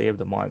last day of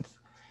the month.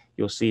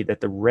 You'll see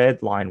that the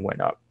red line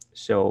went up.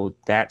 So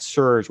that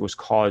surge was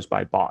caused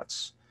by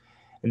bots.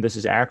 And this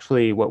is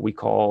actually what we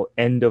call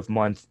end of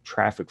month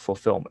traffic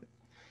fulfillment.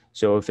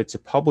 So if it's a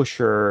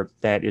publisher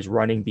that is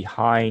running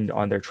behind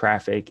on their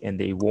traffic and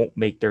they won't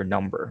make their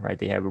number, right?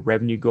 They have a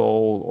revenue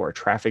goal or a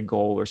traffic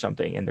goal or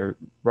something, and they're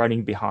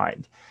running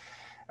behind.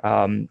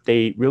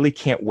 They really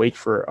can't wait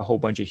for a whole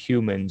bunch of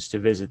humans to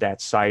visit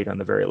that site on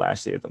the very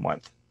last day of the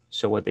month.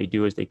 So what they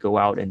do is they go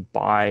out and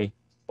buy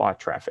bot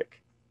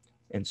traffic.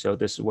 And so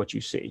this is what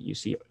you see. You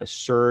see a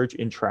surge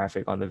in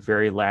traffic on the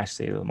very last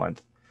day of the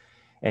month.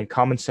 And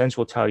common sense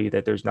will tell you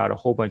that there's not a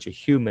whole bunch of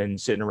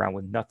humans sitting around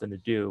with nothing to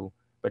do,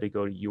 but to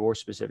go to your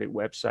specific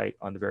website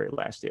on the very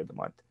last day of the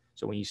month.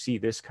 So when you see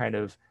this kind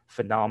of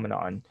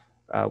phenomenon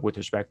with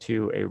respect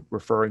to a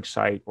referring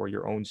site or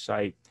your own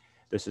site,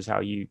 this is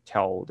how you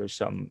tell there's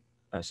some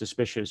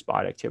suspicious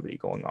bot activity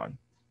going on.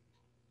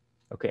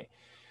 Okay,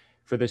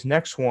 for this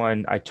next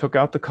one, I took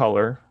out the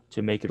color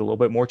to make it a little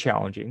bit more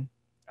challenging.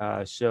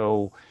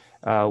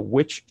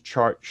 Which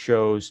chart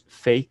shows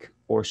fake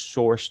or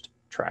sourced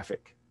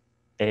traffic?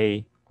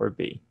 A or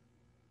B?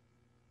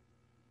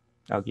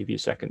 I'll give you a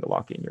second to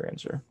lock in your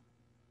answer.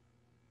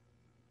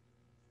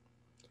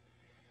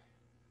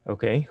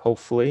 Okay,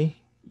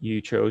 hopefully you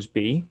chose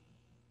B.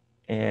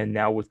 And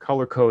now with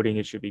color coding,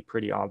 it should be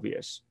pretty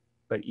obvious.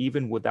 But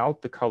even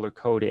without the color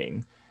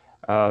coding,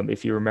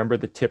 if you remember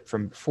the tip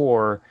from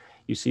before,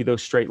 you see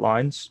those straight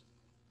lines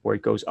where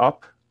it goes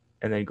up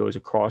and then it goes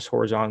across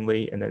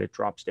horizontally and then it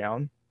drops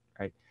down,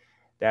 right?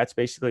 That's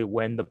basically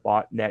when the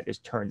botnet is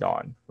turned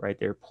on, right?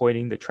 They're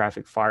pointing the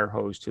traffic fire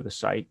hose to the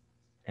site.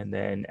 And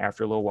then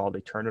after a little while, they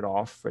turn it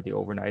off for the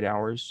overnight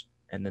hours.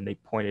 And then they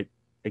point it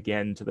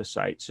again to the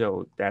site.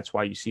 So that's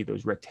why you see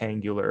those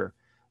rectangular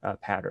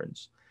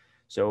patterns.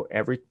 So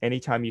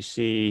anytime you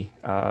see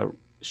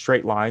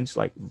straight lines,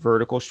 like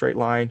vertical straight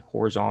line,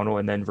 horizontal,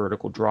 and then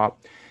vertical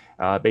drop,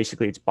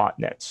 basically it's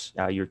botnets.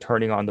 You're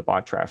turning on the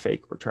bot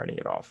traffic or turning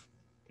it off.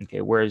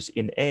 Okay, whereas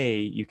in A,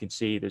 you can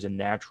see there's a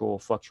natural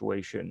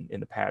fluctuation in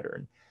the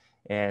pattern.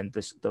 And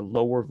the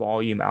lower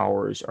volume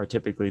hours are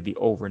typically the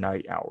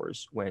overnight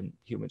hours when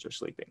humans are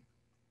sleeping,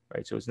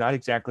 right? So it's not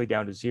exactly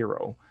down to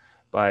zero,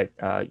 but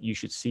you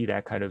should see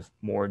that kind of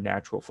more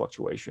natural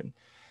fluctuation.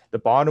 The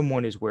bottom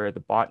one is where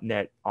the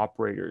botnet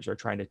operators are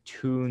trying to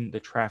tune the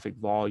traffic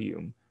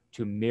volume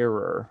to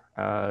mirror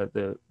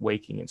the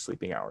waking and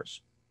sleeping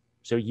hours.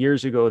 So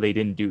years ago, they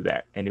didn't do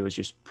that. And it was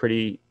just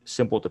pretty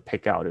simple to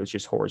pick out. It was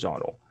just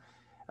horizontal.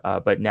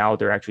 But now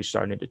they're actually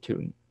starting to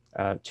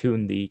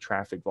tune the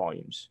traffic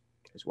volumes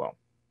as well.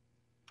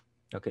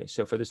 Okay,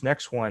 so for this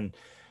next one,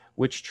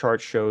 which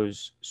chart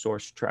shows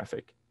source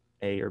traffic,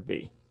 A or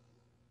B?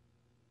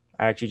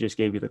 I actually just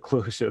gave you the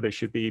clue, so this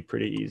should be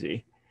pretty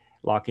easy.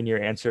 Lock in your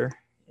answer,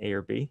 A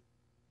or B.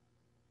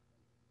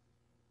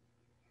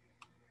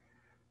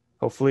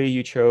 Hopefully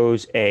you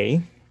chose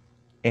A.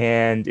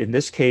 And in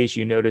this case,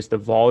 you notice the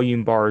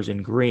volume bars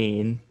in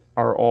green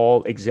are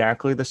all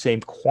exactly the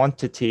same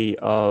quantity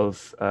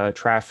of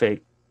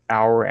traffic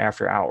hour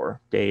after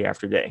hour, day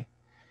after day.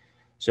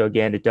 So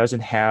again, it doesn't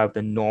have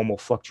the normal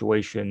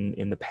fluctuation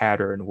in the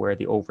pattern where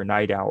the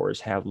overnight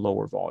hours have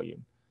lower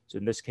volume. So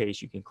in this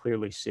case, you can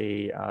clearly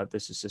see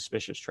this is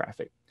suspicious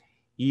traffic.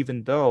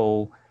 Even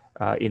though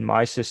in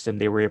my system,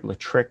 they were able to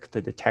trick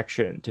the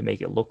detection to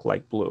make it look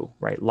like blue,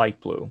 right? Light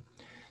blue.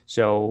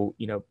 So,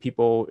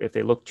 people, if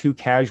they look too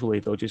casually,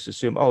 they'll just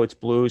assume, oh, it's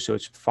blue, so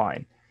it's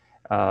fine.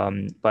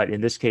 But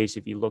in this case,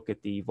 if you look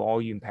at the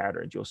volume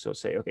patterns, you'll still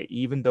say, okay,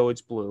 even though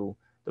it's blue,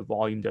 the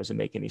volume doesn't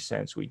make any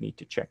sense. We need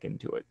to check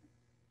into it.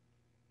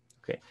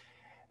 Okay.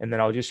 And then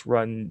I'll just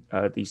run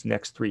these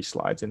next 3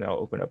 slides and then I'll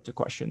open up to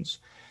questions.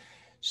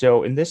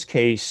 So in this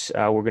case,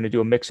 we're going to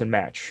do a mix and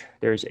match.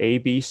 There's A,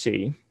 B,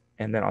 C.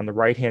 And then on the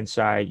right-hand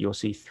side, you'll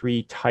see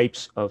 3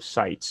 types of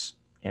sites.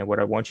 And what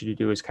I want you to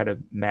do is kind of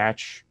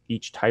match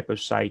each type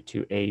of site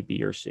to A,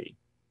 B, or C.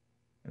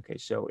 Okay,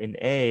 so in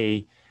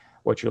A,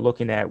 what you're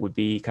looking at would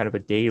be kind of a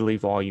daily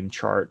volume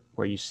chart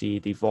where you see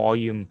the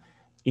volume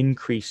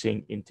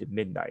increasing into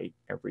midnight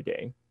every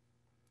day.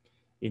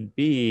 In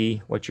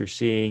B, what you're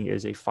seeing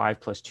is a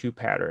 5+2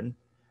 pattern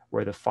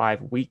where the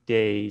 5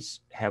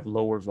 weekdays have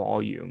lower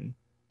volume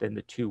than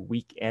the 2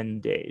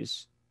 weekend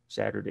days,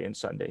 Saturday and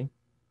Sunday.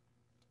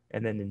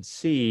 And then in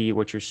C,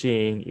 what you're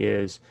seeing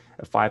is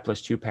a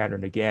 5+2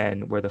 pattern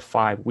again, where the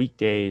 5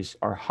 weekdays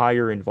are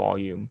higher in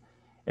volume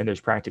and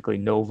there's practically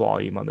no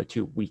volume on the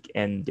 2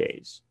 weekend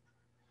days.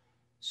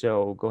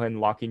 So go ahead and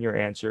lock in your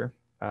answer.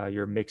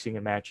 You're mixing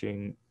and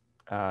matching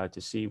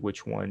to see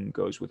which one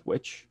goes with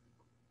which.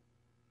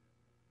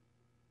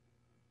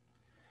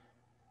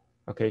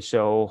 Okay,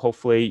 so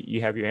hopefully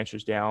you have your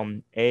answers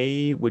down.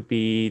 A would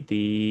be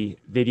the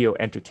video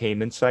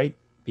entertainment site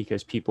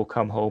because people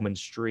come home and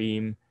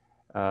stream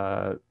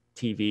uh,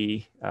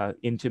 TV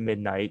into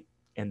midnight,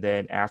 and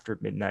then after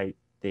midnight,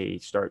 they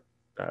start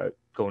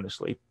going to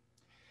sleep.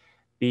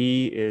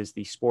 B is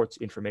the sports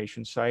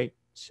information site.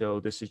 So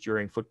this is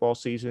during football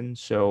season.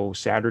 So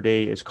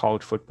Saturday is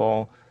college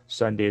football,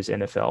 Sunday is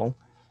NFL.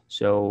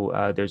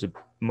 So there's a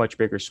much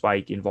bigger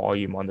spike in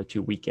volume on the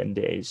two weekend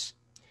days.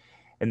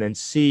 And then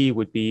C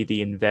would be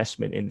the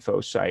investment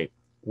info site,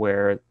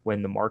 where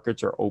when the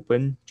markets are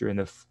open during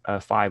the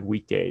 5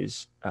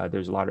 weekdays,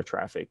 there's a lot of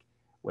traffic.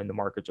 When the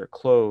markets are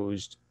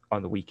closed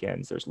on the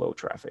weekends, there's low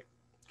traffic.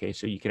 Okay,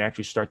 so you can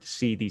actually start to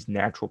see these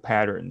natural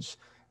patterns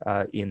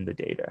in the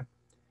data.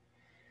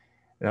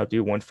 And I'll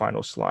do one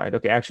final slide.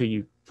 Okay, actually,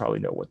 you probably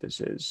know what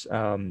this is.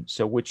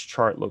 So which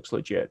chart looks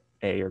legit,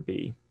 A or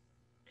B?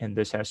 And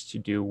this has to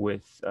do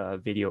with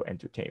video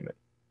entertainment.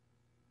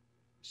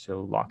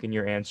 So lock in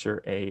your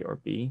answer, A or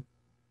B.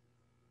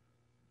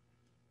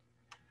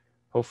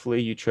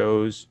 Hopefully you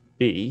chose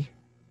B.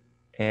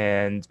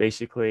 And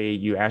basically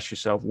you ask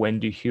yourself, when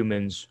do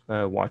humans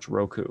watch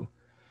Roku?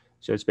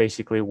 So it's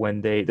basically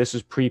when this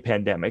is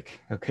pre-pandemic.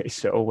 Okay,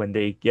 so when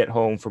they get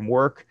home from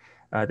work,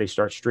 they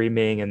start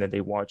streaming and then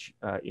they watch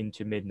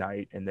into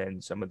midnight, and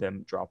then some of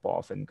them drop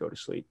off and go to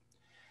sleep.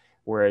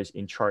 Whereas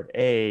in chart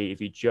A,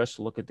 if you just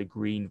look at the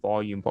green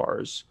volume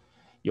bars,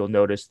 you'll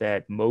notice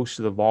that most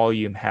of the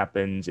volume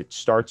happens, it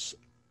starts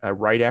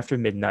right after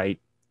midnight,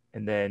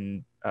 and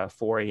then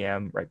 4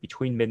 a.m., right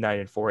between midnight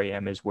and 4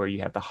 a.m. is where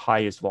you have the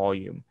highest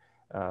volume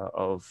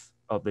of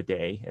the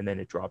day, and then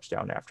it drops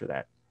down after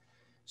that.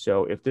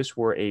 So if this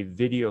were a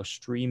video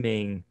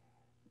streaming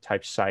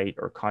type site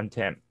or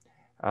content,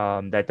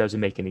 that doesn't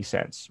make any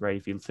sense, right?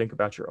 If you think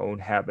about your own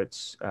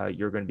habits,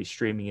 you're going to be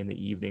streaming in the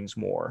evenings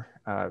more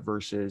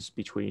versus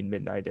between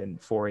midnight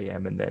and 4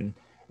 a.m. and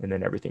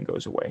then everything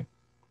goes away.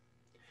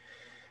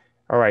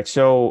 All right,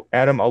 so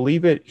Adam, I'll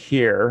leave it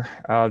here.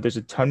 There's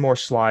a ton more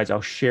slides.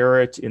 I'll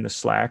share it in the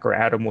Slack, or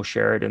Adam will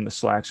share it in the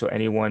Slack, so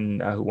anyone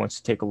who wants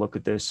to take a look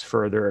at this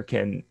further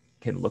can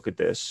look at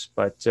this.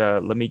 But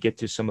let me get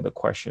to some of the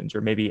questions, or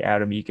maybe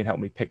Adam, you can help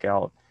me pick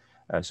out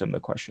some of the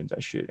questions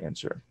I should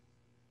answer.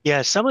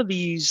 Yeah, some of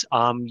these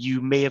you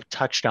may have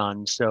touched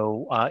on.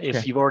 So if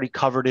Okay. you've already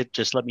covered it,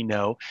 just let me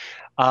know.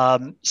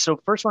 So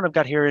first one I've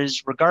got here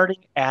is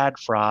regarding ad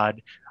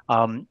fraud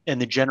and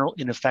the general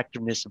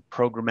ineffectiveness of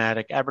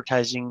programmatic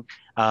advertising.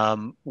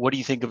 What do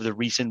you think of the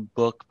recent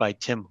book by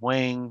Tim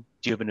Huang?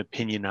 Do you have an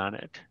opinion on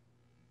it?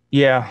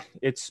 Yeah,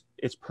 it's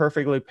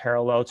perfectly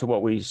parallel to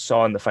what we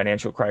saw in the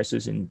financial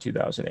crisis in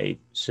 2008.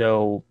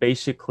 So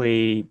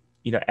basically,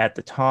 at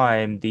the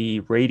time,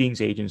 the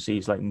ratings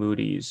agencies like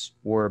Moody's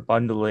were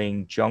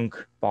bundling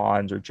junk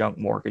bonds or junk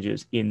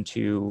mortgages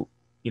into,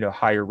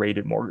 higher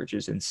rated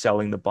mortgages and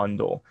selling the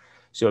bundle.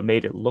 So it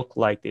made it look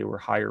like they were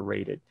higher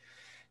rated.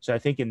 So I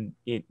think in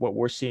what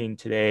we're seeing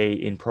today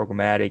in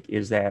programmatic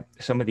is that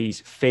some of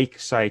these fake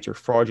sites or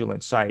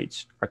fraudulent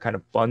sites are kind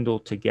of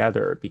bundled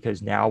together,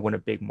 because now when a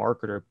big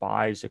marketer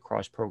buys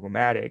across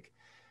programmatic,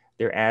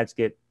 their ads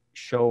get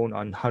shown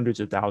on hundreds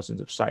of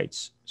thousands of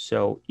sites.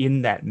 So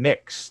in that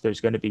mix,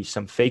 there's going to be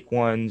some fake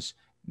ones,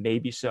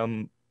 maybe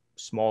some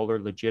smaller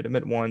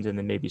legitimate ones, and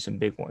then maybe some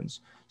big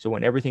ones. So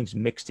when everything's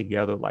mixed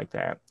together like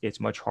that, it's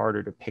much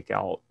harder to pick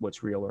out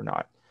what's real or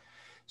not.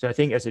 So I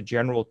think as a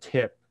general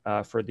tip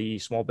for the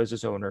small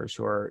business owners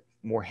who are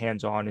more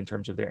hands-on in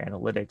terms of their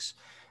analytics,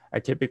 I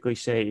typically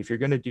say if you're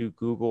going to do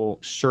Google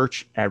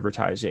search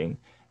advertising,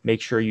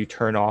 make sure you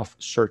turn off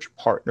search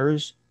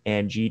partners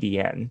and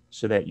GDN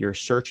so that your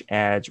search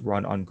ads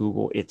run on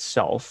Google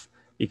itself,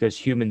 because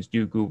humans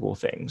do Google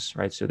things,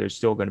 right? So there's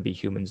still going to be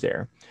humans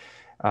there.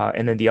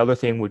 And then the other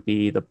thing would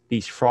be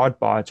these fraud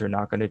bots are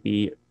not going to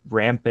be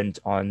rampant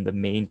on the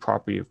main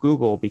property of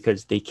Google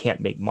because they can't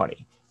make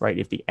money, right?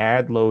 If the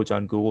ad loads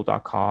on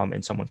google.com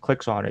and someone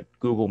clicks on it,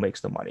 Google makes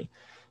the money.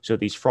 So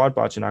these fraud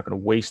bots are not going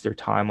to waste their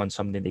time on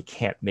something they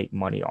can't make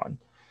money on.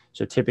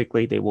 So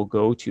typically they will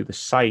go to the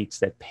sites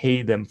that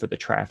pay them for the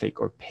traffic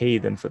or pay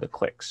them for the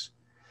clicks.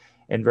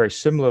 And very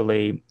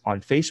similarly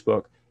on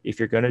Facebook, if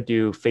you're going to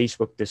do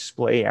Facebook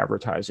display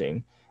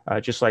advertising,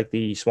 just like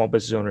the small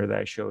business owner that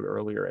I showed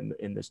earlier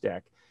in this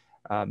deck,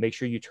 make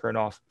sure you turn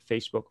off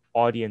Facebook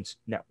Audience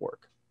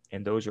Network.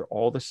 And those are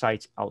all the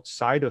sites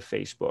outside of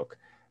Facebook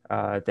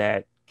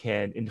that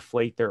can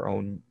inflate their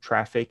own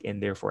traffic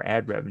and therefore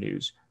ad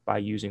revenues by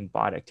using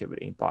bot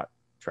activity and bot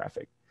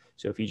traffic.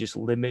 So if you just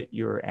limit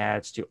your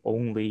ads to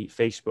only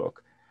Facebook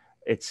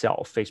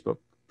itself, Facebook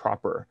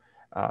proper,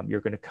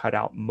 you're going to cut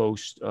out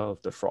most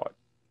of the fraud,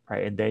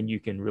 right? And then you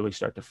can really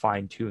start to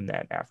fine tune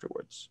that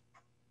afterwards.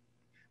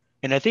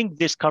 And I think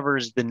this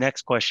covers the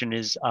next question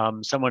is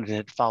someone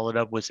had followed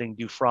up with saying,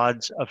 do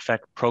frauds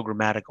affect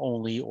programmatic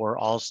only or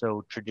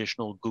also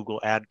traditional Google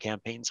ad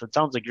campaigns? So it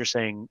sounds like you're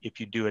saying if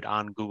you do it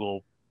on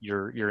Google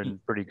you're in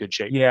pretty good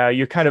shape. Yeah,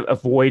 you're kind of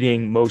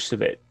avoiding most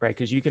of it, right?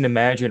 Because you can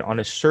imagine on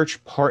a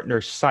search partner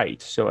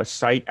site, so a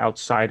site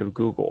outside of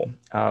Google,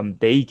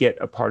 they get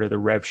a part of the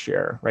rev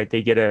share, right?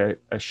 They get a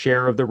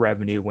share of the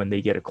revenue when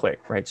they get a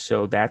click, right?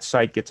 So that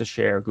site gets a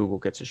share, Google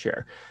gets a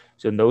share.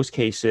 So in those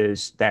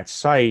cases, that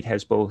site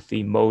has both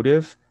the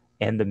motive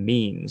and the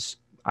means,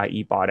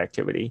 i.e., bot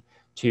activity,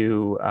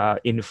 to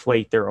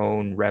inflate their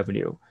own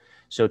revenue.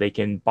 So they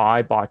can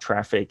buy bot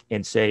traffic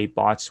and say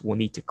bots will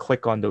need to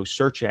click on those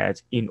search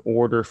ads in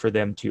order for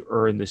them to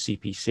earn the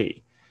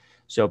CPC.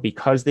 So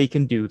because they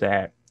can do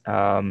that,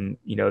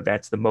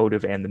 that's the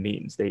motive and the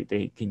means.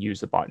 They can use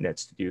the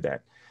botnets to do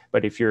that.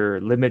 But if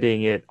you're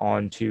limiting it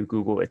onto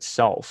Google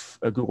itself,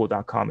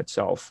 google.com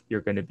itself,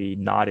 you're going to be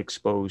not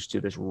exposed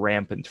to this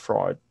rampant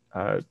fraud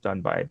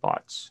done by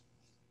bots.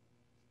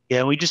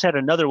 Yeah, we just had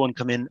another one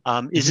come in.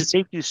 Is Mhm. it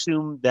safe to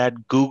assume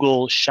that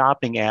Google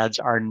shopping ads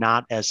are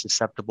not as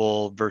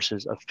susceptible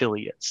versus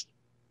affiliates?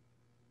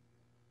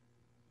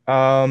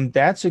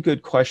 That's a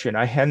good question.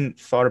 I hadn't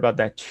thought about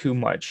that too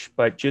much,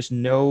 but just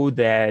know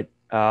that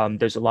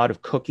there's a lot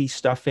of cookie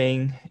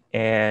stuffing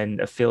and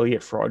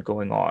affiliate fraud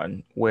going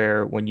on,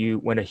 where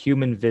when a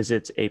human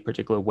visits a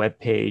particular web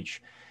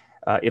page,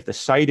 if the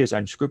site is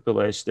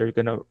unscrupulous, they're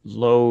going to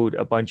load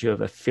a bunch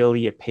of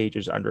affiliate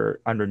pages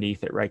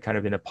underneath it, right? Kind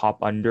of in a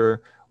pop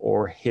under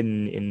or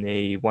hidden in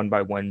a 1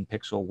 by 1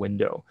 pixel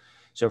window.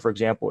 So, for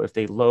example, if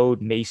they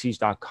load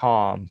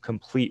Macy's.com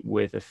complete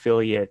with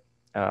affiliate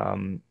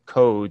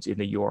codes in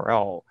the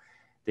URL,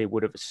 they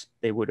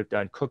would have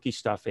done cookie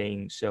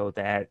stuffing so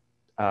that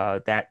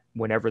that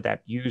whenever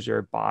that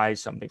user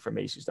buys something from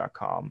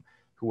Macy's.com,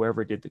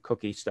 whoever did the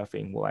cookie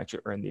stuffing will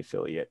actually earn the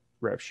affiliate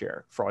rev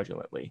share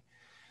fraudulently.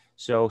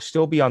 So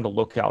still be on the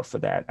lookout for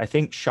that. I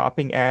think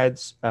shopping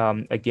ads,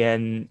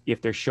 again,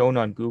 if they're shown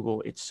on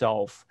Google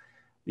itself,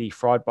 the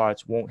fraud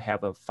bots won't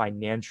have a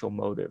financial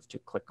motive to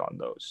click on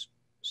those.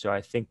 So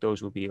I think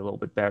those will be a little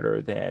bit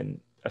better than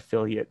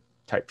affiliate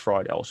type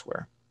fraud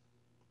elsewhere.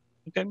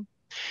 Okay.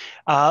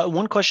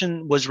 One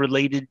question was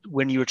related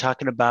when you were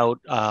talking about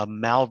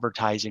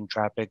malvertising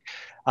traffic.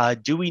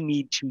 Do we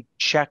need to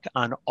check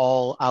on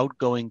all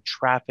outgoing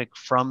traffic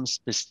from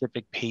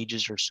specific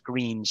pages or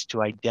screens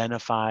to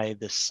identify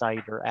the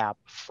site or app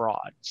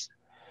frauds?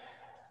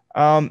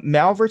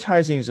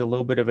 Malvertising is a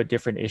little bit of a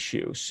different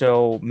issue.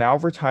 So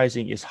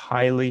malvertising is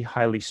highly,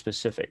 highly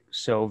specific.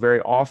 So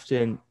very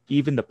often,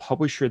 even the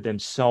publisher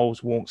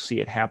themselves won't see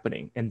it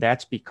happening. And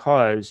that's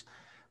because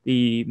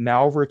the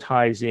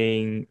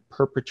malvertising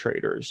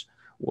perpetrators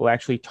will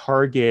actually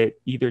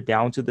target either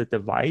down to the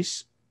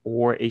device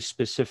or a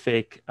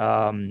specific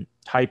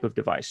type of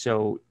device.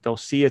 So they'll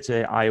see it's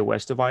an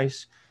iOS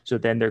device. So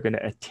then they're going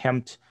to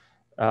attempt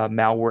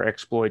malware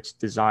exploits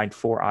designed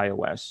for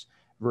iOS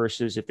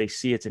versus if they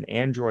see it's an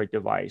Android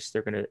device,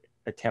 they're going to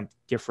attempt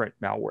different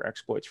malware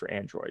exploits for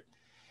Android.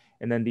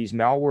 And then these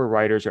malware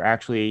writers are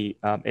actually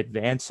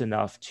advanced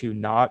enough to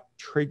not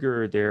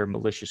trigger their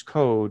malicious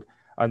code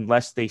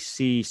unless they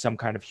see some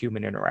kind of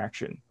human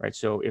interaction, right?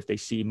 So if they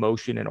see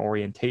motion and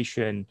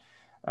orientation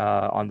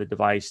on the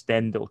device,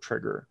 then they'll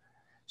trigger.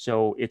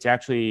 So it's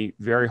actually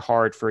very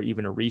hard for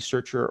even a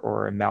researcher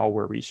or a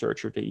malware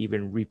researcher to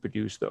even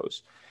reproduce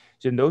those.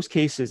 So in those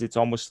cases, it's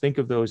almost think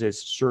of those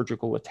as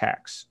surgical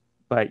attacks.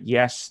 But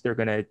yes, they're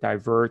going to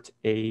divert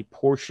a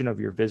portion of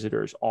your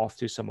visitors off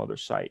to some other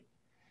site.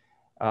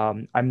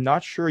 I'm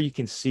not sure you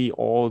can see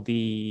all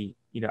the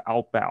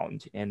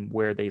outbound and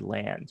where they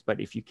land, but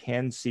if you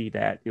can see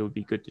that, it would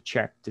be good to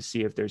check to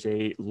see if there's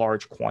a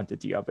large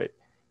quantity of it,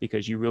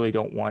 because you really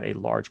don't want a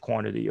large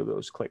quantity of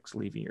those clicks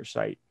leaving your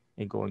site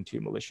and going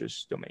to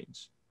malicious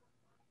domains.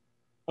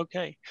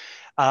 Okay.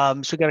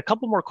 So we got a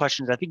couple more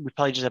questions. I think we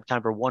probably just have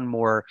time for one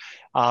more.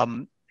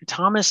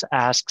 Thomas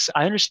asks,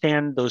 I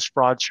understand those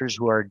fraudsters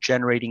who are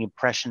generating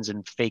impressions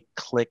and fake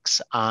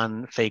clicks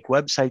on fake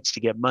websites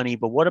to get money,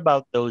 but what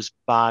about those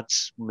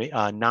bots,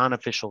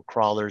 non-official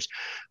crawlers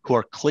who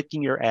are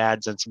clicking your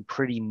ads on some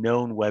pretty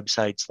known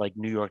websites like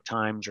New York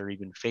Times or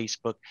even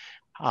Facebook?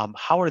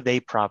 How are they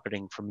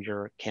profiting from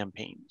your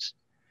campaigns?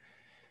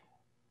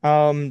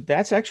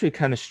 That's actually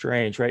kind of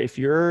strange, right? If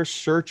your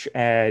search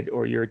ad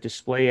or your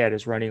display ad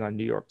is running on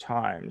New York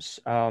Times,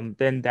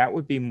 then that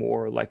would be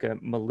more like a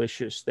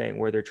malicious thing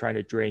where they're trying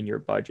to drain your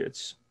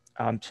budgets.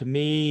 To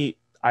me,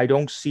 I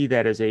don't see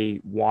that as a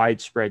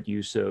widespread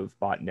use of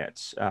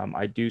botnets.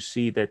 I do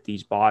see that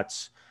these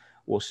bots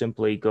will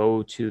simply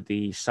go to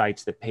the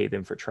sites that pay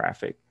them for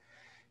traffic.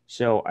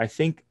 So I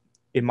think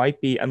it might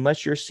be,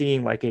 unless you're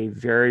seeing like a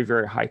very,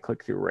 very high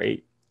click-through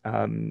rate,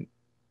 um,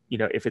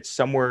 if it's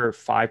somewhere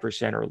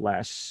 5% or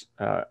less,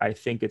 I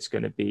think it's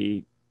going to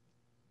be,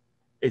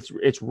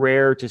 it's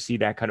rare to see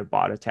that kind of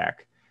bot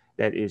attack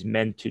that is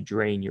meant to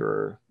drain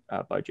your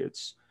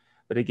budgets.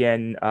 But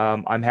again,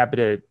 I'm happy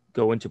to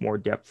go into more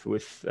depth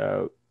with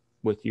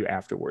you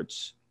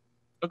afterwards.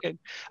 Okay.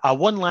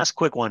 One last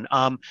quick one.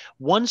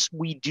 Once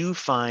we do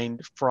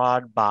find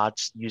fraud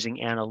bots using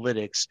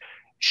analytics,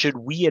 should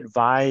we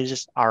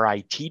advise our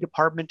IT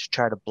department to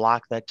try to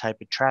block that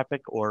type of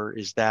traffic, or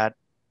is that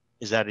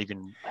Is that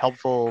even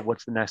helpful?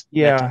 What's the next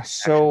Yeah, action?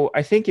 so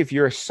I think if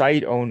you're a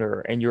site owner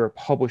and you're a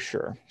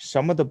publisher,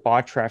 some of the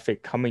bot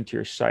traffic coming to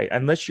your site,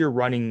 unless you're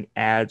running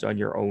ads on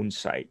your own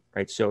site,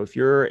 right? So if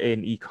you're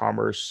an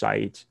e-commerce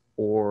site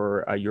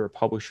or you're a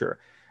publisher,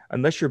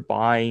 unless you're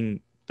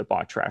buying the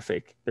bot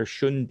traffic, there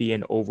shouldn't be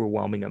an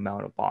overwhelming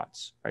amount of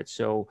bots, right?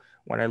 So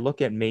when I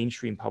look at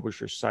mainstream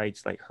publisher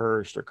sites like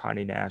Hearst or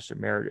Condé Nast or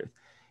Meredith,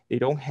 they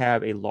don't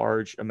have a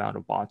large amount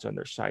of bots on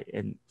their site.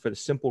 And for the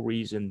simple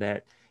reason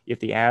that if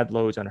the ad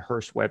loads on a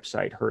Hearst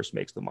website, Hearst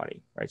makes the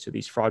money, right? So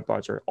these fraud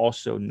bots are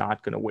also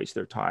not going to waste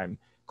their time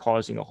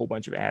causing a whole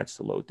bunch of ads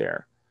to load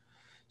there.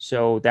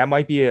 So that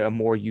might be a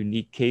more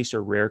unique case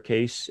or rare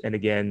case. And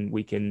again,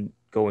 we can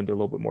go into a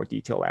little bit more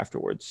detail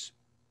afterwards.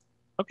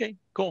 Okay,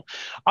 cool.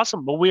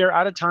 Awesome. Well, we are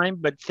out of time,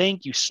 but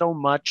thank you so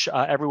much,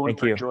 everyone, Thank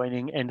for you.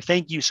 joining. And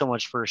thank you so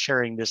much for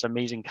sharing this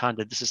amazing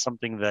content. This is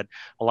something that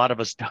a lot of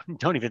us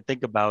don't even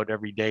think about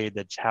every day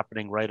that's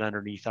happening right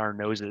underneath our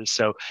noses.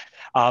 So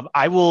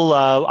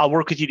I'll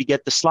work with you to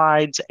get the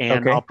slides,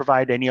 and I'll Okay,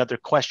 provide any other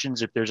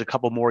questions. If there's a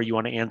couple more you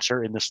want to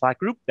answer in the Slack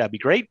group, that'd be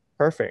great.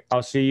 perfect.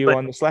 I'll see you But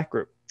on the Slack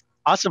group.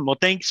 awesome. Well,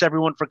 thanks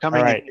everyone for All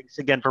coming, and right. thanks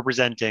again for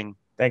presenting.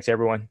 Thanks,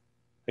 everyone.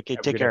 Okay,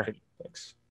 Have a take good care. night. Thanks.